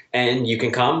water, and you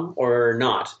can come or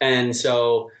not. And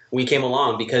so we came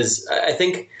along, because I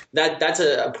think that's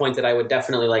a point that I would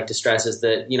definitely like to stress, is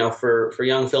that, for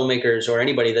young filmmakers or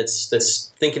anybody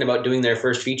that's thinking about doing their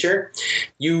first feature,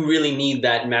 you really need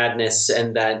that madness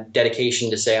and that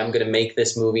dedication to say, I'm going to make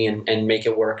this movie and make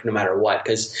it work no matter what,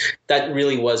 because that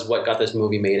really was what got this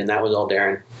movie made, and that was all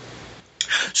Darren.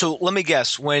 So let me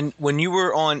guess, when you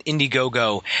were on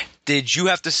Indiegogo, did you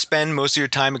have to spend most of your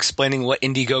time explaining what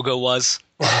Indiegogo was?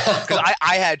 Because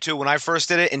I had to when I first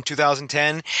did it in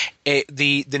 2010.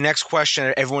 The next question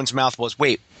at everyone's mouth was,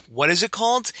 "Wait, what is it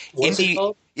called?" What's it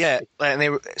called? Yeah,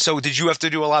 and so did you have to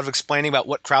do a lot of explaining about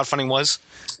what crowdfunding was?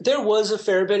 There was a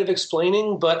fair bit of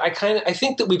explaining, but I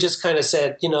think that we just kind of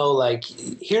said, like,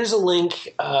 here's a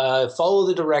link, follow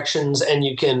the directions, and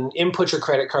you can input your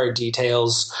credit card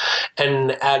details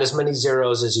and add as many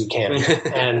zeros as you can.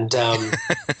 And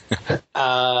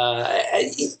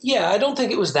I don't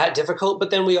think it was that difficult, but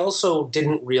then we also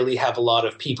didn't really have a lot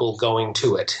of people going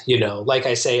to it. Like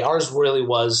I say, ours really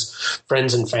was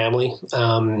friends and family,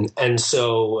 and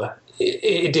so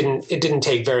it didn't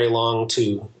take very long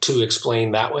to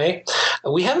explain that way.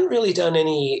 We haven't really done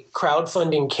any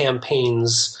crowdfunding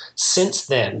campaigns since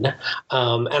then,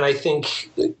 and I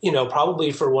think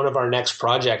probably for one of our next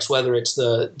projects, whether it's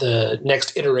the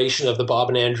next iteration of the Bob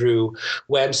and Andrew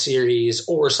web series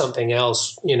or something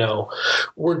else,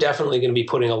 we're definitely going to be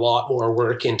putting a lot more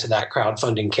work into that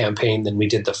crowdfunding campaign than we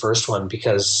did the first one,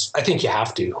 because I think you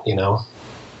have to.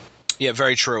 Yeah,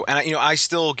 very true. And I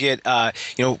still get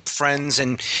friends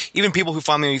and even people who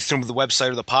find me through the website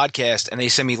or the podcast, and they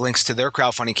send me links to their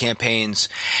crowdfunding campaigns,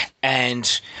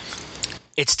 and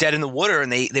it's dead in the water,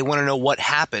 and they want to know what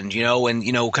happened, and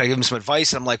can I give them some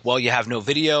advice? And I'm like, well, you have no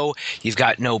video, you've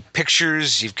got no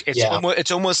pictures,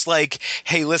 it's almost like,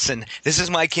 hey, listen, this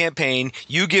is my campaign,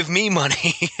 you give me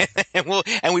money,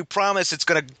 and we promise it's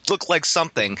going to look like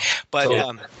something. But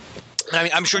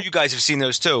I'm sure you guys have seen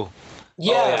those too.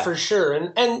 Yeah, for sure.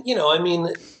 And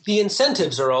the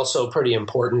incentives are also pretty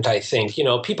important, I think.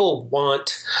 People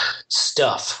want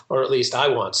stuff, or at least I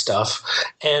want stuff.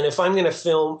 And if I'm going to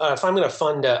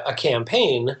fund a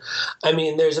campaign,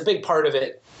 there's a big part of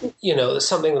it,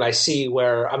 something that I see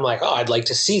where I'm like, oh, I'd like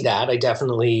to see that. I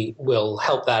definitely will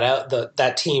help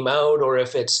that team out. Or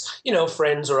if it's,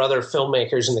 friends or other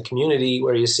filmmakers in the community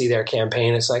where you see their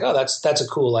campaign, it's like, oh, that's a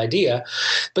cool idea.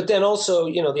 But then also,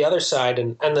 the other side,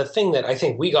 and the thing that I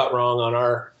think we got wrong on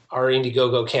our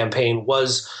Indiegogo campaign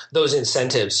was those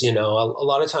incentives. A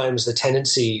lot of times the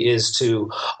tendency is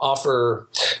to offer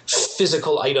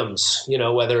physical items,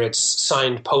 whether it's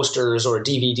signed posters or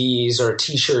DVDs or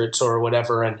T-shirts or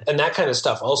whatever. And that kind of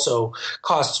stuff also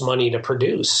costs money to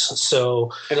produce.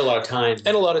 So And a lot of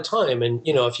time. And,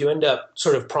 if you end up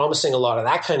sort of promising a lot of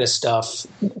that kind of stuff,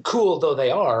 cool though they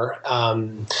are,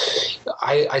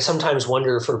 I sometimes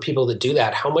wonder, for people that do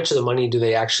that, how much of the money do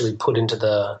they actually put into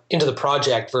the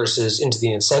project versus into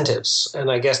the incentives?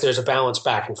 And I guess there's a balance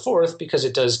back and forth, because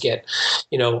it does get,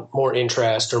 more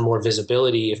interest or more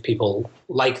visibility if people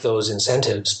like those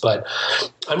incentives. But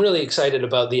I'm really excited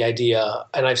about the idea,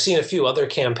 and I've seen a few other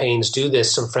campaigns do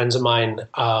this. Some friends of mine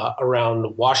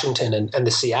around Washington and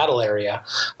the Seattle area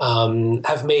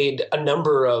have made a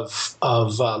number of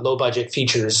low budget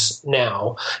features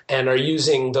now, and are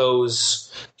using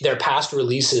their past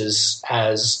releases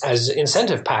as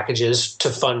incentive packages to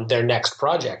fund their next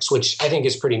projects, which I think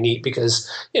is pretty neat, because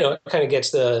it kind of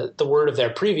gets the word of their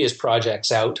previous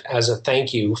projects out as a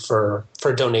thank you for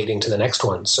donating to the next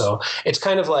one. So it's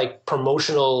kind of like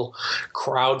promotional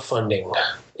crowdfunding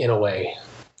in a way.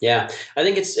 Yeah, I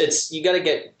think it's you got to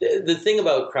get, the thing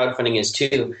about crowdfunding is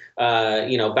too,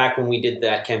 back when we did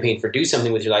that campaign for Do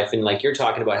Something With Your Life, and like you're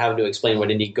talking about having to explain what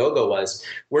Indiegogo was,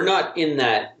 we're not in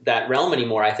that realm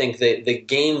anymore. I think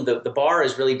the bar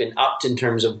has really been upped in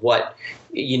terms of what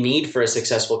you need for a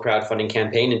successful crowdfunding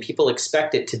campaign, and people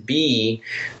expect it to be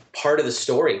part of the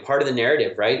story, part of the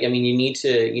narrative, right? You need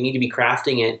to be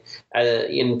crafting it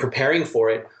in preparing for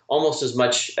it almost as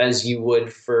much as you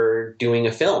would for doing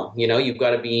a film. You've got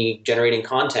to be generating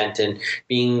content and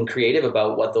being creative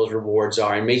about what those rewards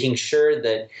are, and making sure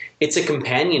that it's a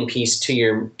companion piece to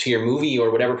your movie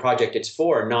or whatever project it's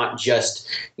for, not just,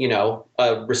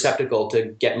 a receptacle to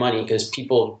get money, because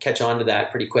people catch on to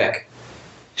that pretty quick.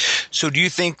 So do you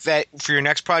think that for your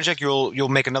next project, you'll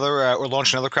make another or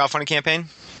launch another crowdfunding campaign?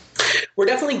 We're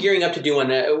definitely gearing up to do one.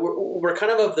 We're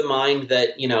kind of the mind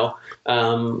that,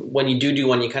 when you do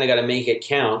one, you kind of got to make it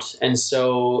count. And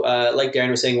so, like Darren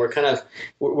was saying,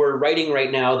 we're writing right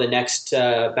now the next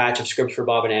batch of scripts for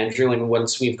Bob and Andrew. And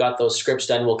once we've got those scripts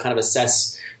done, we'll kind of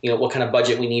assess, what kind of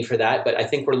budget we need for that. But I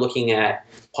think we're looking at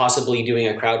possibly doing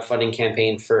a crowdfunding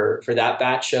campaign for that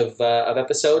batch of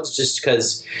episodes, just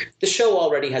because the show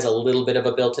already has a little bit of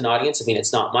a built-in audience.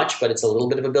 It's not much, but it's a little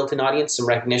bit of a built-in audience, some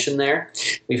recognition there.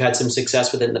 We've had some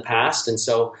success with it in the past. And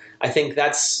so I think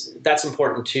that's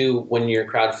important too when you're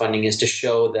crowdfunding, is to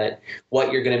show that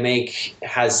what you're going to make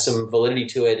has some validity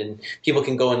to it, and people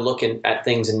can go and look at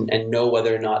things and know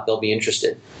whether or not they'll be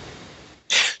interested.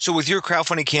 So with your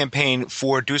crowdfunding campaign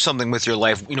for Do Something With Your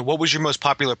Life, what was your most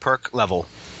popular perk level?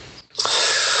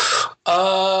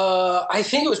 I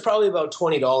think it was probably about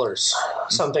 $20,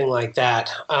 something like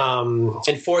that.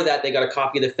 And for that, they got a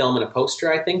copy of the film and a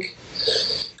poster, I think.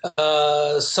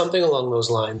 Something along those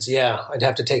lines. Yeah, I'd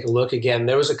have to take a look again.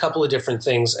 There was a couple of different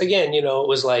things. Again, it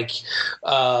was like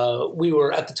we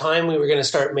were at the time we were going to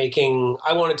start making.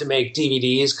 I wanted to make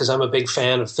DVDs because I'm a big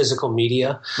fan of physical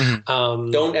media. Mm-hmm.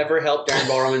 Don't ever help Darren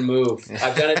Borrowman move.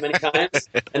 I've done it many times,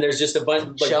 and there's just a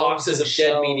bunch of boxes of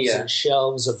dead media, and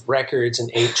shelves of records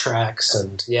and 8-tracks,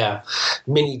 and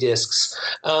mini discs.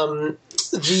 I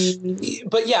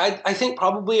think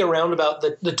probably around about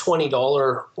the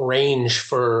 $20 range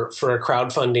for a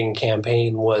crowdfunding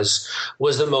campaign was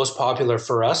the most popular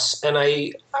for us. And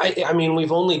I mean,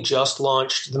 we've only just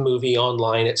launched the movie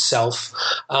online itself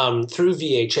through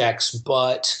VHX,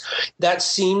 but that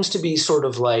seems to be sort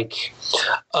of like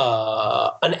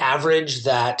an average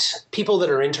that people that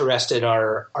are interested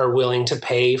are willing to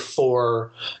pay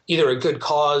for either a good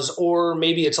cause or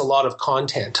maybe it's a lot of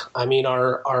content. I mean,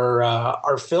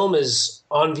 our film is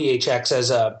on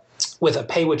VHX with a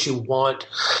pay what you want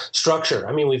structure.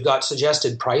 I mean, we've got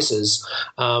suggested prices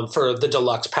for the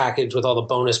deluxe package with all the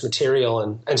bonus material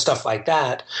and stuff like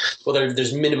that. Well,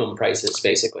 there's minimum prices,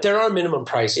 basically. There are minimum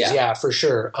prices, yeah for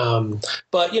sure.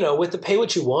 But, with the pay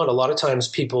what you want, a lot of times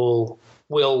people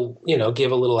will,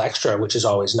 give a little extra, which is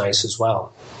always nice as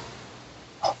well.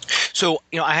 So,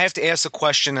 I have to ask the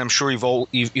question I'm sure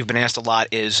you've been asked a lot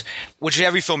is, which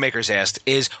every filmmaker's asked,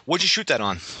 is what'd you shoot that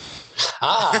on?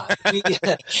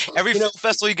 Every film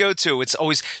festival you go to, it's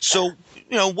always, so,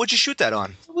 what'd you shoot that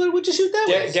on? What'd you shoot that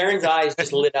with? Darren's eyes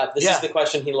just lit up. This is the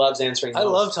question he loves answering most. I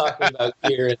love talking about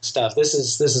gear and stuff. This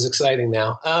is exciting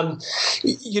now.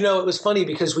 It was funny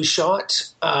because we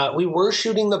were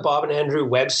shooting the Bob and Andrew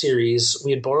web series.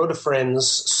 We had borrowed a friend's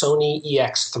Sony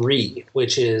EX3,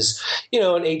 which is,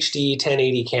 an HD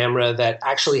 1080 camera that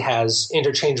actually has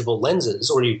interchangeable lenses,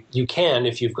 or you can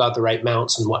if you've got the right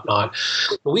mounts and whatnot.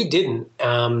 But we didn't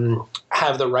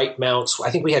have the right mounts.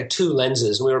 I think we had 2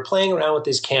 lenses, and we were playing around with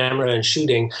this camera and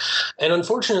shooting. And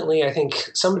unfortunately, I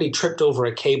think somebody tripped over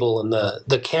a cable, and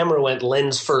the camera went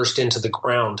lens first into the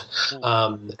ground.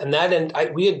 And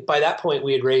by that point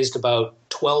we had raised about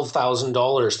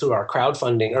 $12,000 through our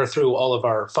crowdfunding or through all of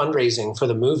our fundraising for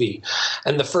the movie.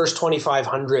 And the first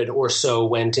 $2,500 or so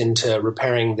went into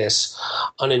repairing this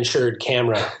uninsured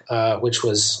camera, which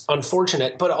was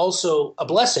unfortunate, but also a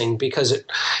blessing because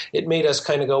it made us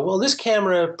kind of go, well, this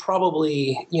camera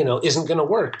probably, isn't going to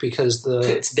work because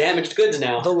it's damaged goods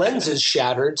now. The lens is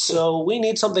shattered, so we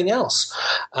need something else.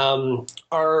 Our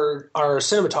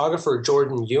cinematographer,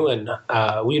 Jordan Ewan,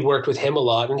 we'd worked with him a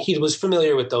lot, and he was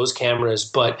familiar with those cameras,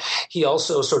 but he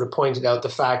also sort of pointed out the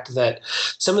fact that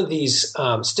some of these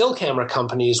still camera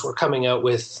companies were coming out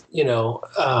with,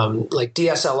 like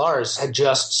DSLRs had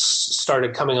just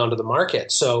started coming onto the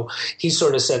market. So he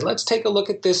sort of said, let's take a look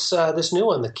at this new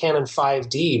one, the Canon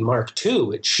 5D Mark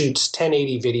II. It shoots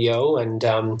 1080 video, and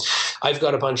I've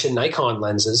got a bunch of Nikon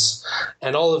lenses,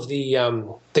 and all of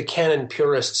the Canon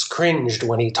purists cringed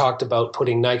when he talked about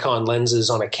putting Nikon lenses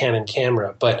on a Canon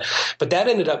camera, but that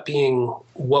ended up being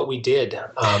what we did.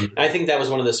 I think that was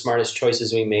one of the smartest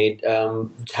choices we made.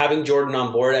 Having Jordan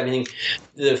on board, I mean,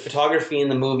 the photography in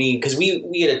the movie, because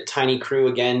we had a tiny crew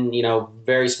again,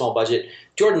 very small budget.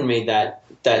 Jordan made that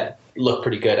look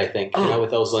pretty good, I think,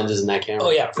 with those lenses and that camera.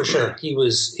 Oh yeah, for sure. He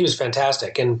was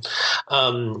fantastic. And,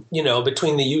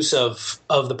 between the use of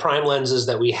the prime lenses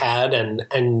that we had and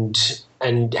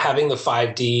having the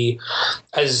 5D,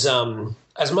 as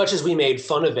much as we made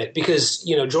fun of it, because,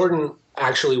 Jordan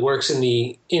actually works in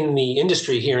the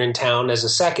industry here in town as a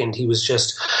second. He was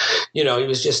just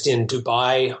in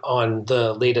Dubai on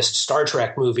the latest Star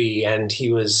Trek movie, and he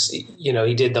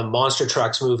did the Monster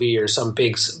Trucks movie or some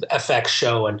big FX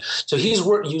show, and so he's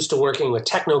used to working with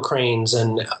techno cranes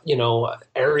and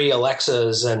Arri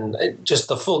Alexas and just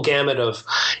the full gamut of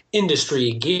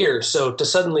industry gear. So to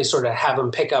suddenly sort of have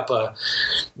him pick up a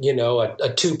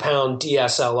 2-pound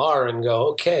DSLR and go,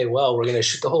 okay, well, we're going to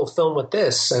shoot the whole film with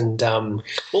this, and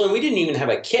and we didn't even have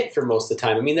a kit for most of the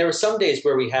time. I mean, there were some days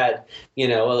where we had,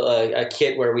 a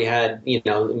kit where we had,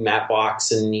 matte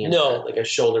box and like a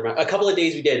shoulder mount. A couple of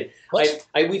days we did.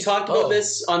 We talked about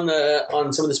this on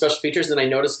some of the special features, and then I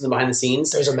noticed in the behind the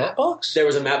scenes. There's a matte box? There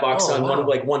was a matte box on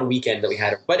one weekend that we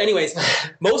had. But anyways,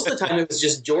 most of the time it was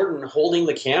just Jordan holding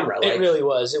the camera. It really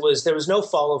was. There was no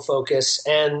follow focus,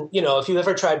 and if you've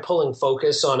ever tried pulling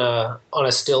focus on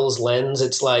a stills lens,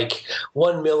 it's like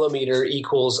 1 millimeter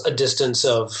equals a distance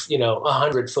of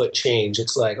 100-foot change.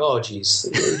 It's like, oh geez,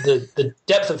 the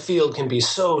depth of field can be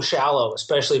so shallow,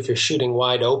 especially if you're shooting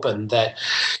wide open, that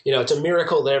it's a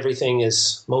miracle that everything everything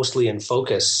is mostly in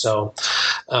focus. So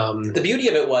the beauty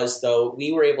of it was, though,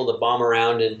 we were able to bomb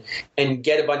around and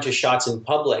get a bunch of shots in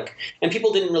public, and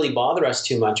people didn't really bother us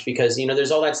too much because,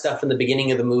 there's all that stuff in the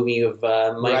beginning of the movie of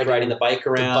Mike riding the bike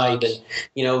around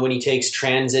and, when he takes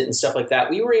transit and stuff like that.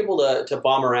 We were able to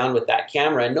bomb around with that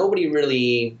camera, and nobody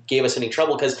really gave us any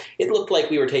trouble because it looked like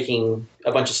we were taking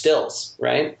a bunch of stills,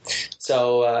 right?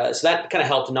 So that kind of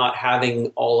helped not having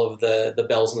all of the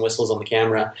bells and whistles on the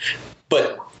camera.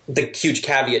 But the huge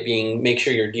caveat being, make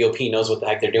sure your DOP knows what the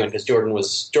heck they're doing, because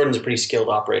Jordan's a pretty skilled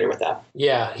operator with that.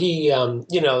 Yeah, he,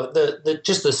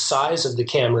 just the size of the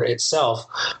camera itself.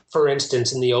 For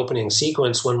instance, in the opening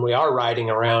sequence, when we are riding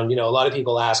around, a lot of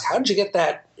people ask, how did you get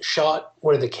that shot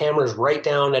where the camera's right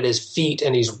down at his feet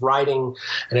and he's riding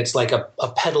and it's like a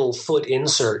pedal foot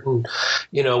insert? And,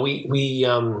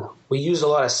 we used a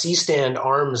lot of C-stand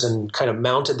arms and kind of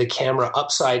mounted the camera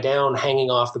upside down,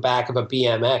 hanging off the back of a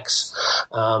BMX,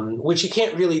 which you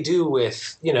can't really do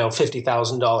with,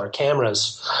 $50,000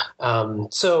 cameras.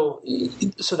 So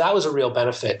that was a real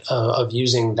benefit of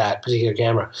using that particular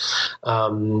camera.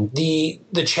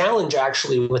 The challenge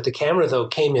actually with the camera, though,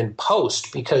 came in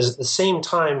post, because at the same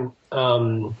time,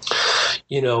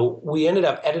 we ended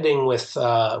up editing with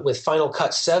Final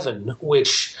Cut 7,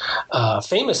 which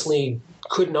famously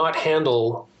could not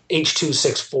handle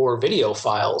H.264 video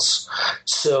files.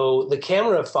 So the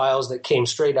camera files that came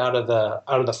straight out of the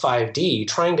 5D,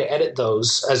 trying to edit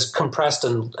those as compressed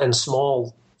and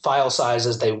small file size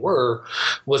as they were,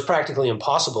 was practically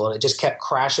impossible, and it just kept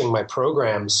crashing my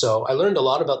program. So I learned a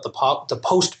lot about the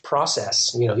post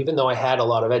process. Even though I had a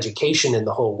lot of education in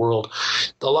the whole world,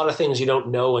 a lot of things you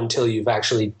don't know until you've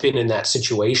actually been in that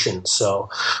situation. So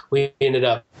we ended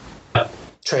up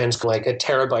like a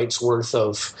terabyte's worth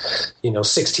of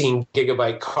 16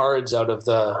 gigabyte cards out of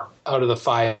the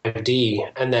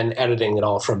 5D, and then editing it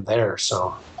all from there.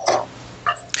 So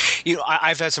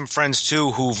I've had some friends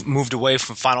too who've moved away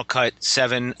from Final Cut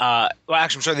 7.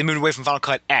 They moved away from Final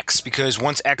Cut X, because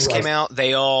once X came out,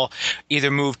 they all either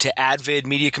moved to Advid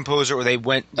Media Composer, or they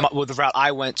went with the route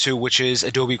I went to, which is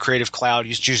Adobe Creative Cloud,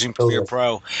 using Premiere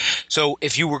Pro. So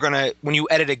if you were when you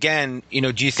edit again, do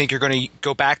you think you're going to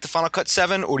go back to Final Cut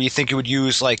 7, or do you think you would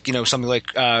use something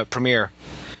like Premiere?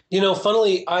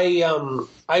 Funnily,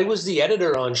 I was the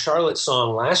editor on Charlotte's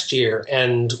Song last year,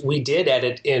 and we did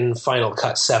edit in Final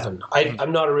Cut 7.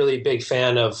 I'm not a really big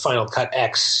fan of Final Cut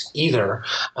X either,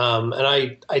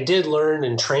 and I did learn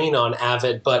and train on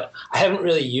Avid, but I haven't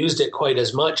really used it quite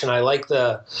as much, and I like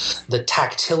the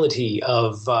tactility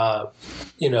of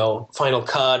Final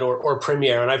Cut or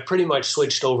Premiere, and I've pretty much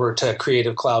switched over to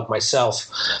Creative Cloud myself.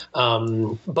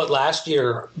 But last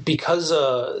year, because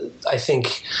I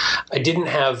think I didn't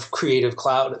have Creative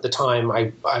Cloud at the time,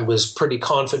 I was pretty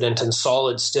confident and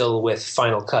solid still with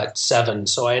Final Cut 7.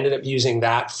 So I ended up using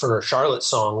that for Charlotte's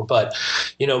Song. But,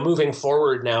 moving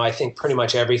forward now, I think pretty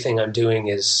much everything I'm doing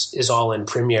is all in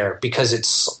Premiere, because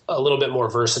it's a little bit more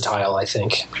versatile, I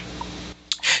think.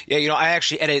 Yeah, I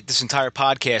actually edit this entire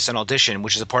podcast on Audition,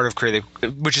 which is a part of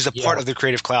part of the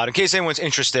Creative Cloud. In case anyone's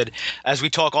interested, as we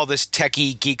talk all this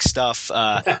techie geek stuff,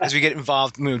 as we get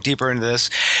involved, move deeper into this.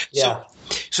 Yeah.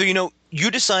 So you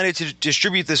decided to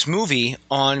distribute this movie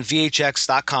on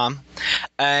VHX.com,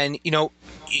 and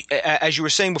as you were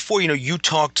saying before, you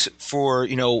talked for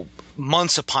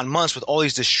months upon months with all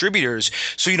these distributors.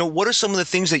 So what are some of the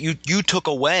things that you took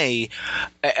away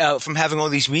from having all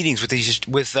these meetings with these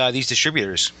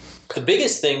distributors? The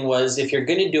biggest thing was, if you're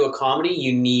going to do a comedy,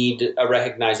 you need a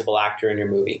recognizable actor in your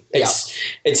movie.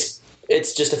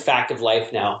 It's just a fact of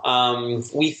life now.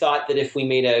 We thought that if we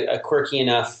made a quirky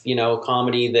enough,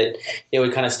 comedy, that it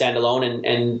would kind of stand alone.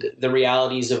 And the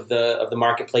realities of the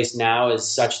marketplace now is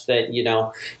such that,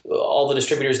 all the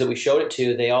distributors that we showed it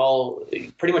to, they all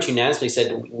pretty much unanimously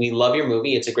said, we love your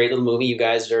movie. It's a great little movie. You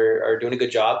guys are doing a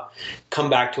good job. Come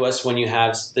back to us when you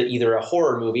have either a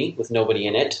horror movie with nobody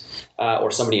in it,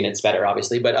 or somebody in it's better,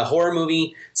 obviously, but a horror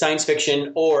movie, science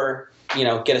fiction, or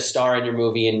get a star in your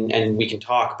movie and we can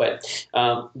talk. But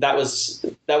that was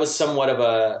somewhat of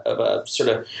a sort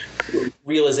of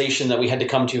realization that we had to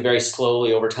come to very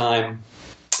slowly over time.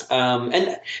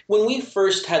 And when we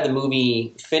first had the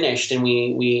movie finished and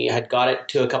we had got it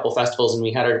to a couple festivals and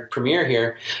we had our premiere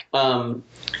here,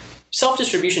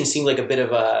 self-distribution seemed like a bit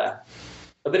of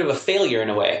a failure in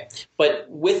a way. But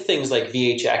with things like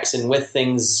VHX and with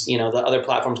things, the other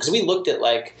platforms, because we looked at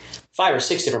 5 or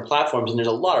 6 different platforms, and there's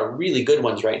a lot of really good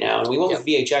ones right now. And we went with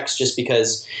VHX just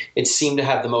because it seemed to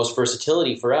have the most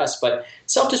versatility for us. But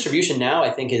self-distribution now, I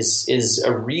think, is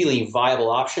a really viable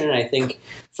option. And I think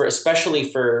especially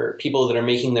for people that are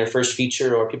making their first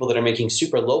feature, or people that are making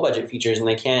super low-budget features and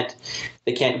they can't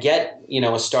get,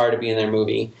 a star to be in their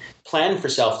movie, plan for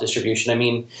self-distribution. I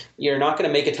mean, you're not going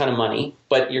to make a ton of money,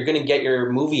 but you're going to get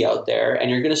your movie out there and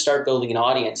you're going to start building an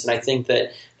audience. And I think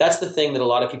that that's the thing that a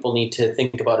lot of people need to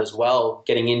think about as well,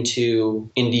 getting into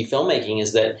indie filmmaking,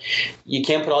 is that you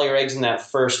can't put all your eggs in that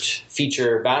first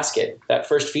feature basket. That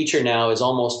first feature now is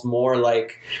almost more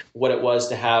like what it was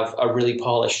to have a really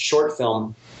polished short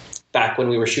film back when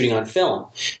we were shooting on film.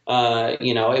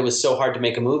 It was so hard to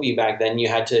make a movie back then. You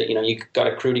had to, you got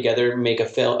a crew together, make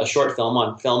a short film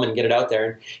on film and get it out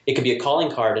there. It could be a calling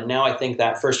card. And now I think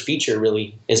that first feature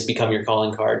really has become your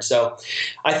calling card. So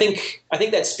I think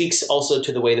that speaks also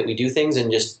to the way that we do things,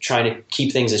 and just trying to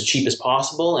keep things as cheap as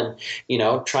possible, and,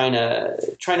 trying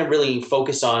to really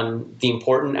focus on the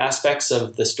important aspects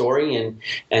of the story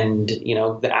and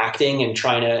the acting, and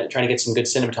trying to get some good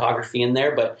cinematography in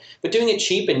there, but doing it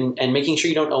cheap and making sure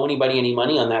you don't owe anybody any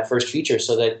money on that first feature,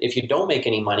 so that if you don't make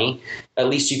any money, at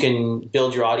least you can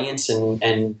build your audience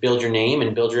and build your name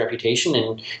and build your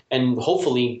reputation, and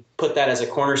hopefully put that as a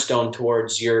cornerstone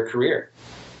towards your career.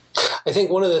 I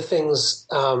think one of the things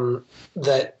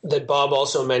that Bob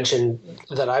also mentioned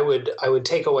that I would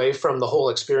take away from the whole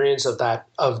experience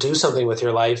of Do Something With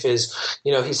Your Life is,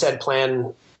 he said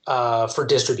plan for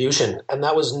distribution. And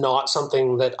that was not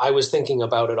something that I was thinking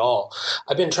about at all.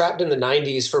 I've been trapped in the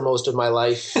 90s for most of my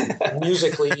life,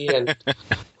 musically, and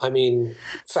I mean,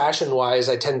 fashion-wise,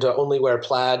 I tend to only wear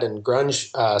plaid and grunge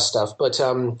stuff. But,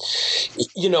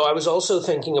 I was also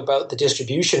thinking about the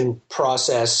distribution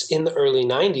process in the early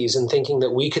 90s and thinking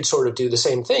that we could sort of do the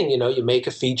same thing. You make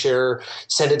a feature,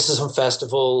 send it to some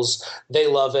festivals, they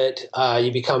love it,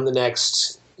 you become the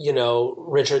next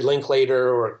Richard Linklater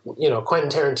or, Quentin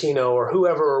Tarantino or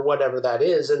whoever or whatever that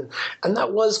is. And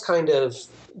that was kind of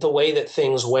the way that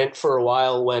things went for a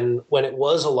while when it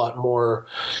was a lot more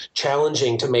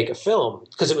challenging to make a film,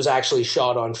 because it was actually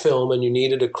shot on film and you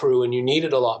needed a crew and you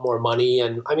needed a lot more money.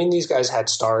 And I mean, these guys had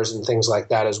stars and things like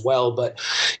that as well. But,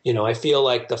 I feel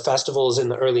like the festivals in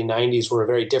the early 90s were a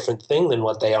very different thing than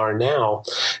what they are now.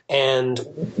 And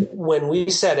when we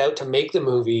set out to make the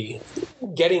movie,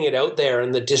 getting it out there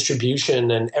and the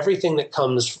distribution and everything that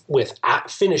comes with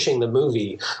finishing the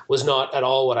movie was not at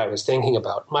all what I was thinking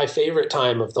about. My favorite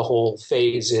time of the whole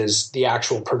phase is the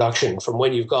actual production, from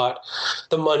when you've got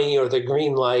the money or the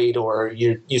green light or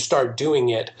you start doing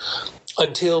it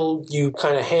until you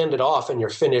kind of hand it off and you're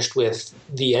finished with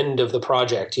the end of the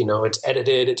project. It's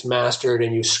edited, it's mastered,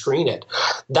 and you screen it.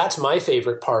 That's my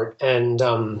favorite part. And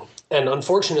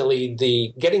unfortunately,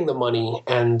 the getting the money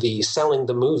and the selling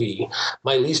the movie,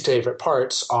 my least favorite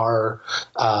parts are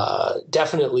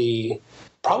definitely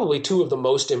probably two of the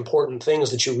most important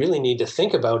things that you really need to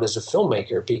think about as a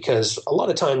filmmaker, because a lot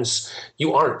of times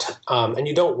you aren't, and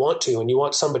you don't want to, and you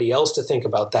want somebody else to think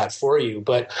about that for you.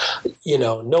 But,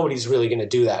 nobody's really going to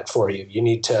do that for you. You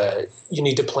need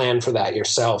to plan for that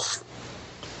yourself.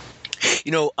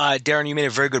 Darren, you made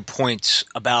a very good point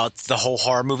about the whole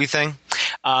horror movie thing,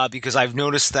 because I've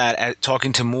noticed that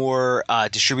talking to more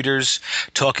distributors,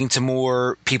 talking to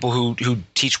more people who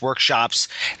teach workshops,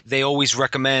 they always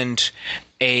recommend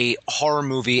a horror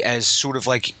movie as sort of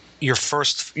like your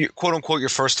first, quote unquote, your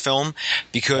first film,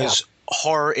 because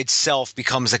horror itself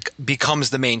becomes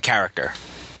the main character.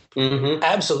 Mm-hmm.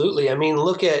 Absolutely. I mean,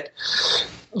 look at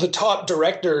the top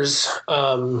directors,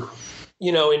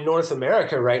 in North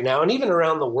America right now, and even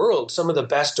around the world. Some of the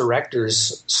best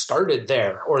directors started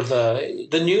there, or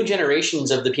the new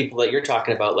generations of the people that you're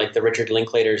talking about, like the Richard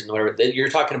Linklaters and whatever that you're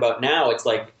talking about now.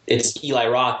 It's Eli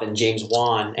Roth and James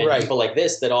Wan and people like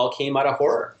this that all came out of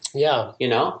horror. Yeah.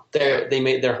 They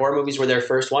made their horror movies were their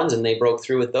first ones, and they broke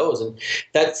through with those. And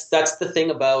that's the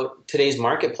thing about today's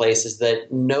marketplace, is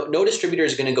that no distributor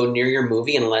is going to go near your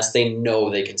movie unless they know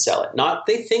they can sell it. Not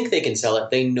they think they can sell it,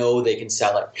 they know they can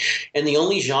sell it. And the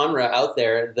only genre out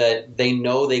there that they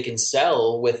know they can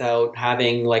sell without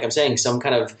having, like I'm saying, some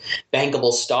kind of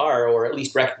bankable star or at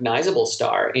least recognizable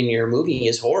star in your movie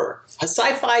is horror.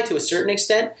 Sci-fi to a certain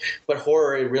extent, but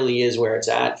horror really is where it's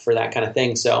at for that kind of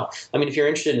thing. So, I mean, if you're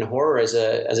interested in horror as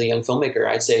a young filmmaker,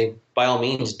 I'd say by all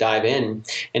means dive in.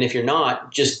 And if you're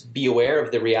not, just be aware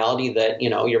of the reality that,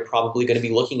 you're probably going to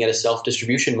be looking at a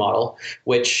self-distribution model,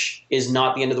 which is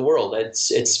not the end of the world.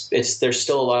 There's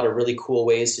still a lot of really cool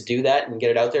ways to do that and get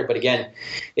it out there. But again,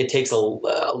 it takes a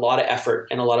lot of effort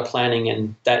and a lot of planning,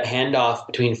 and that handoff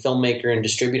between filmmaker and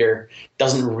distributor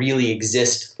doesn't really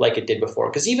exist like it did before.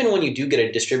 Because even when you do get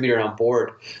a distributor on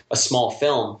board a small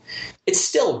film, it's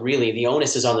still really the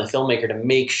onus is on the filmmaker to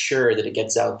make sure that it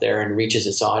gets out there and reaches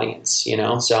its audience,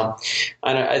 So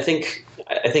I think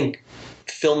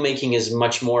filmmaking is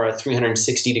much more a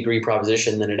 360-degree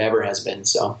proposition than it ever has been.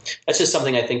 So that's just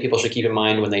something I think people should keep in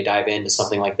mind when they dive into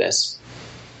something like this.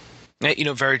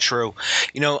 Very true.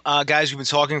 Guys, we've been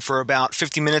talking for about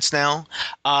 50 minutes now.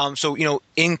 So,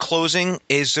 in closing,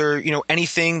 is there,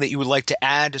 anything that you would like to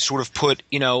add to sort of put,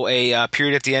 a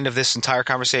period at the end of this entire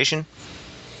conversation?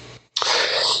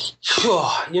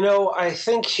 I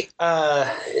think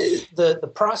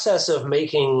the process of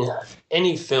making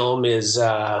any film is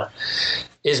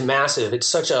massive. It's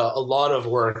such a lot of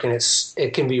work, and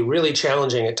it can be really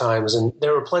challenging at times. And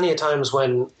there were plenty of times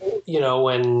when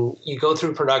you go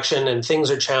through production and things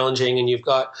are challenging, and you've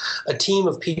got a team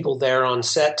of people there on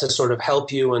set to sort of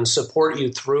help you and support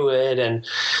you through it, and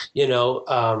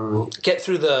get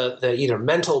through the either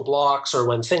mental blocks or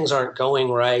when things aren't going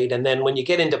right. And then when you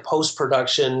get into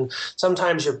post-production,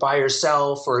 sometimes you're by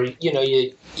yourself, or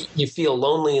you feel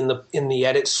lonely in the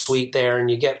edit suite there, and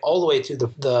you get all the way through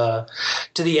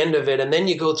to the end of it, and then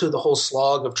you go through the whole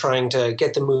slog of trying to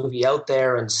get the movie out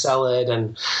there and sell it.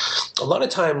 And a lot of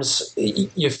times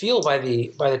you feel by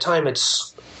the time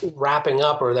it's wrapping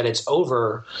up or that it's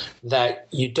over that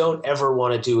you don't ever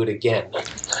want to do it again.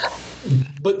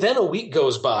 But then a week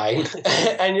goes by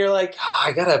and you're like,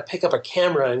 I gotta pick up a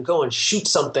camera and go and shoot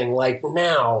something like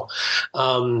now.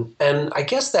 And I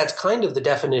guess that's kind of the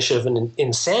definition of an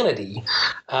insanity.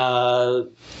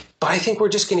 But I think we're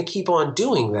just going to keep on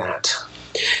doing that.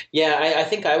 Yeah, I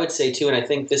think I would say too, and I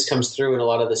think this comes through in a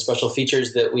lot of the special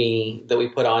features that we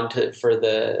put on for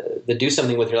the Do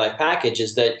Something With Your Life package,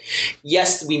 is that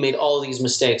yes, we made all these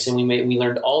mistakes and we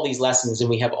learned all these lessons, and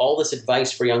we have all this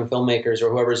advice for young filmmakers or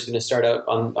whoever's going to start out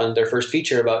on their first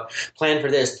feature about plan for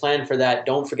this, plan for that,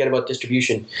 don't forget about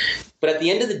distribution. But at the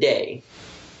end of the day,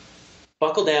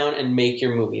 buckle down and make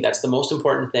your movie. That's the most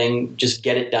important thing. Just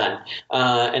get it done.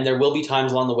 And there will be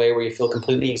times along the way where you feel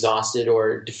completely exhausted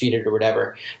or defeated or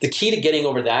whatever. The key to getting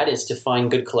over that is to find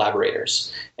good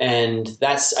collaborators. And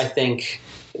that's, I think,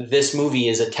 this movie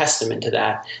is a testament to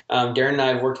that. Darren and I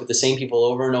have worked with the same people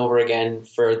over and over again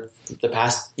for the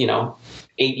past, 8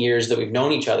 years that we've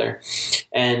known each other.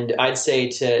 And I'd say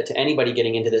to anybody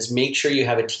getting into this, make sure you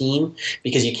have a team,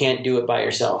 because you can't do it by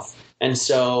yourself. And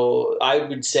so I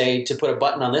would say, to put a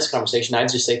button on this conversation, I'd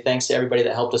just say thanks to everybody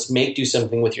that helped us Do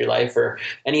Something With Your Life or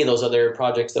any of those other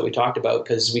projects that we talked about,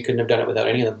 because we couldn't have done it without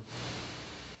any of them.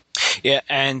 Yeah,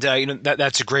 and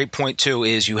that's a great point too.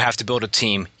 Is you have to build a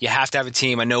team. You have to have a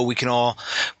team. I know we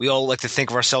all like to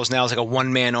think of ourselves now as like a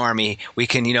one-man army. We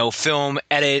can film,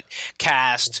 edit,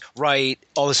 cast, write,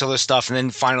 all this other stuff, and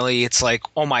then finally it's like,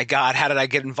 oh my God, how did I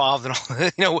get involved in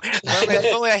all?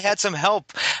 If only I had some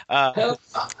help.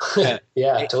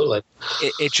 Yeah, totally.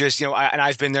 It just and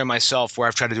I've been there myself, where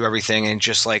I've tried to do everything, and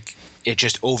just like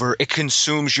it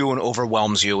consumes you and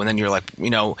overwhelms you, and then you're like,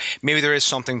 maybe there is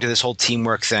something to this whole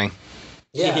teamwork thing.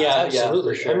 Yeah,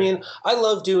 absolutely. Yeah, sure. I mean, I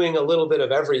love doing a little bit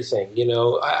of everything.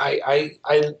 I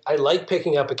like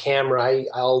picking up a camera.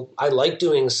 I like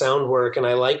doing sound work, and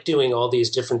I like doing all these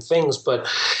different things. But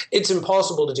it's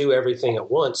impossible to do everything at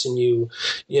once. And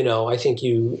I think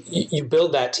you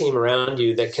build that team around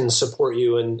you that can support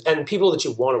you and people that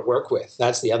you want to work with.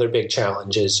 That's the other big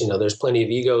challenge. Is there's plenty of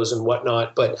egos and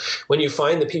whatnot, but when you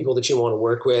find the people that you want to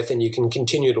work with and you can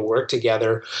continue to work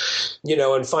together,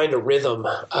 and find a rhythm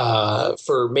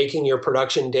for making your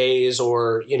production days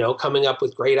or, coming up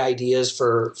with great ideas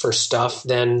for stuff,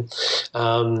 then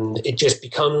it just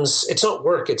becomes, it's not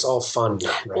work, it's all fun.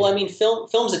 Right? Well, I mean,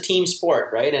 film's a team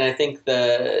sport, right? And I think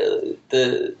the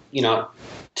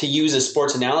to use a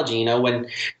sports analogy,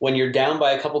 when you're down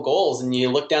by a couple goals and you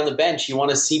look down the bench, you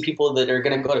want to see people that are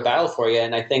going to go to battle for you.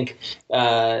 And I think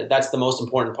that's the most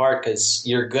important part, because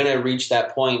you're going to reach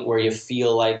that point where you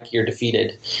feel like you're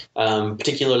defeated,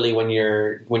 particularly when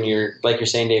you're like you're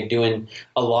saying, Dave, doing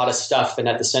a lot of stuff and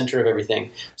at the center of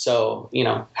everything. So,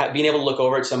 being able to look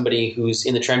over at somebody who's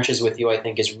in the trenches with you, I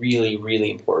think, is really, really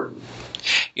important.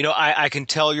 I can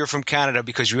tell you're from Canada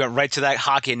because you went right to that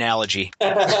hockey analogy.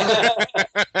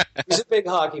 He's a big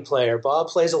hockey player. Bob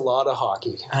plays a lot of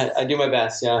hockey. I do my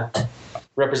best, yeah.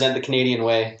 Represent the Canadian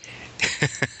way.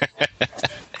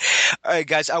 All right,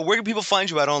 guys. Where can people find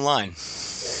you at online?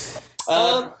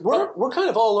 We're kind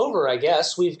of all over, I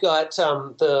guess. We've got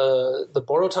the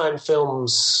Borrowtime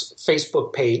Films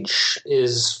Facebook page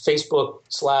is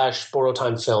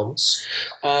Facebook/Borrowtime Films.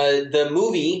 The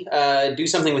movie Do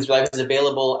Something With Your Life is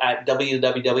available at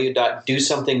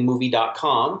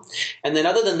www.dosomethingmovie.com. And then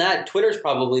other than that, Twitter's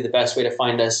probably the best way to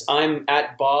find us. I'm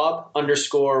at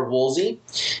Bob_Woolsey,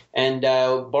 and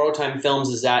Borrowtime Films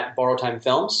is at Borrowtime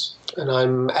Films. And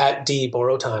I'm at D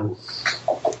Borrowtime.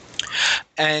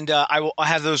 And I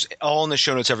have those all in the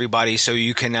show notes, everybody, so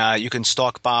you can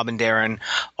stalk Bob and Darren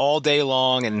all day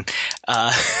long. And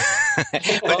but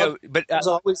he's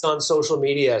always on social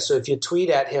media, so if you tweet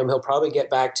at him, he'll probably get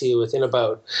back to you within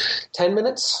about 10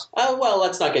 minutes. Well,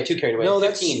 let's not get too carried away. No,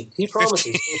 15. He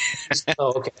promises.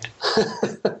 Oh, okay.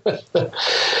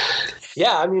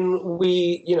 Yeah, I mean,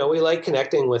 we like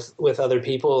connecting with other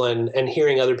people and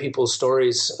hearing other people's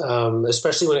stories,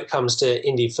 especially when it comes to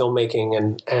indie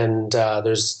filmmaking. And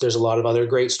there's a lot of other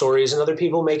great stories and other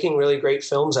people making really great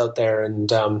films out there.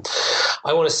 And I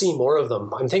want to see more of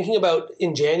them. I'm thinking about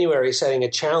in January setting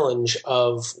a challenge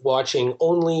of watching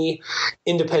only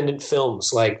independent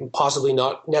films, like possibly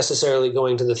not necessarily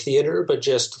going to the theater, but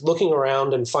just looking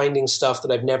around and finding stuff that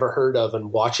I've never heard of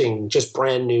and watching just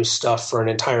brand new stuff for an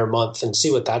entire month and see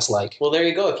what that's like. Well, there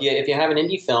you go. If you have an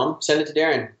indie film, send it to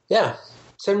Darren. Yeah,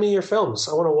 send me your films.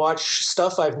 I want to watch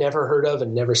stuff I've never heard of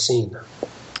and never seen.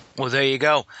 Well, there you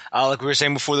go. Like we were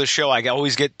saying before the show, I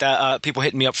always get people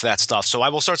hitting me up for that stuff. So I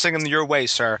will start singing your way,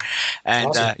 sir. And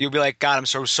awesome. You'll be like, God, I'm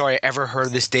so sorry I ever heard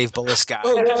of this Dave Bullis guy.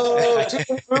 Oh, no, too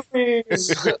many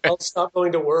movies. I'll stop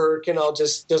going to work and I'll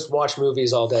just watch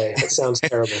movies all day. It sounds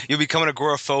terrible. You'll become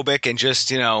agoraphobic and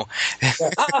just,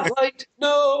 right,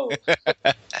 no.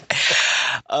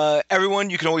 Everyone,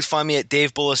 you can always find me at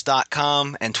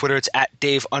davebullis.com and Twitter, it's at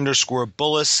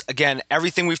Dave_Bullis. Again,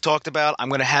 everything we've talked about, I'm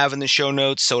going to have in the show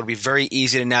notes, so it'll be very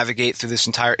easy to navigate through this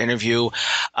entire interview.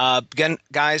 Again,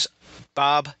 guys,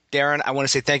 Bob, Darren, I want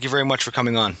to say thank you very much for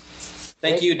coming on.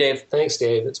 Thank you, Dave. Thanks,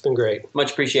 Dave. It's been great.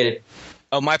 Much appreciated.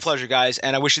 Oh, my pleasure, guys,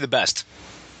 and I wish you the best.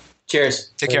 Cheers.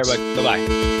 Take care, everybody.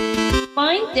 Bye-bye.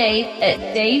 Find Dave at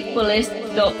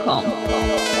davebullis.com.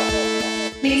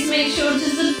 Please make sure to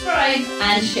subscribe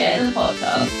and share the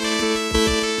podcast.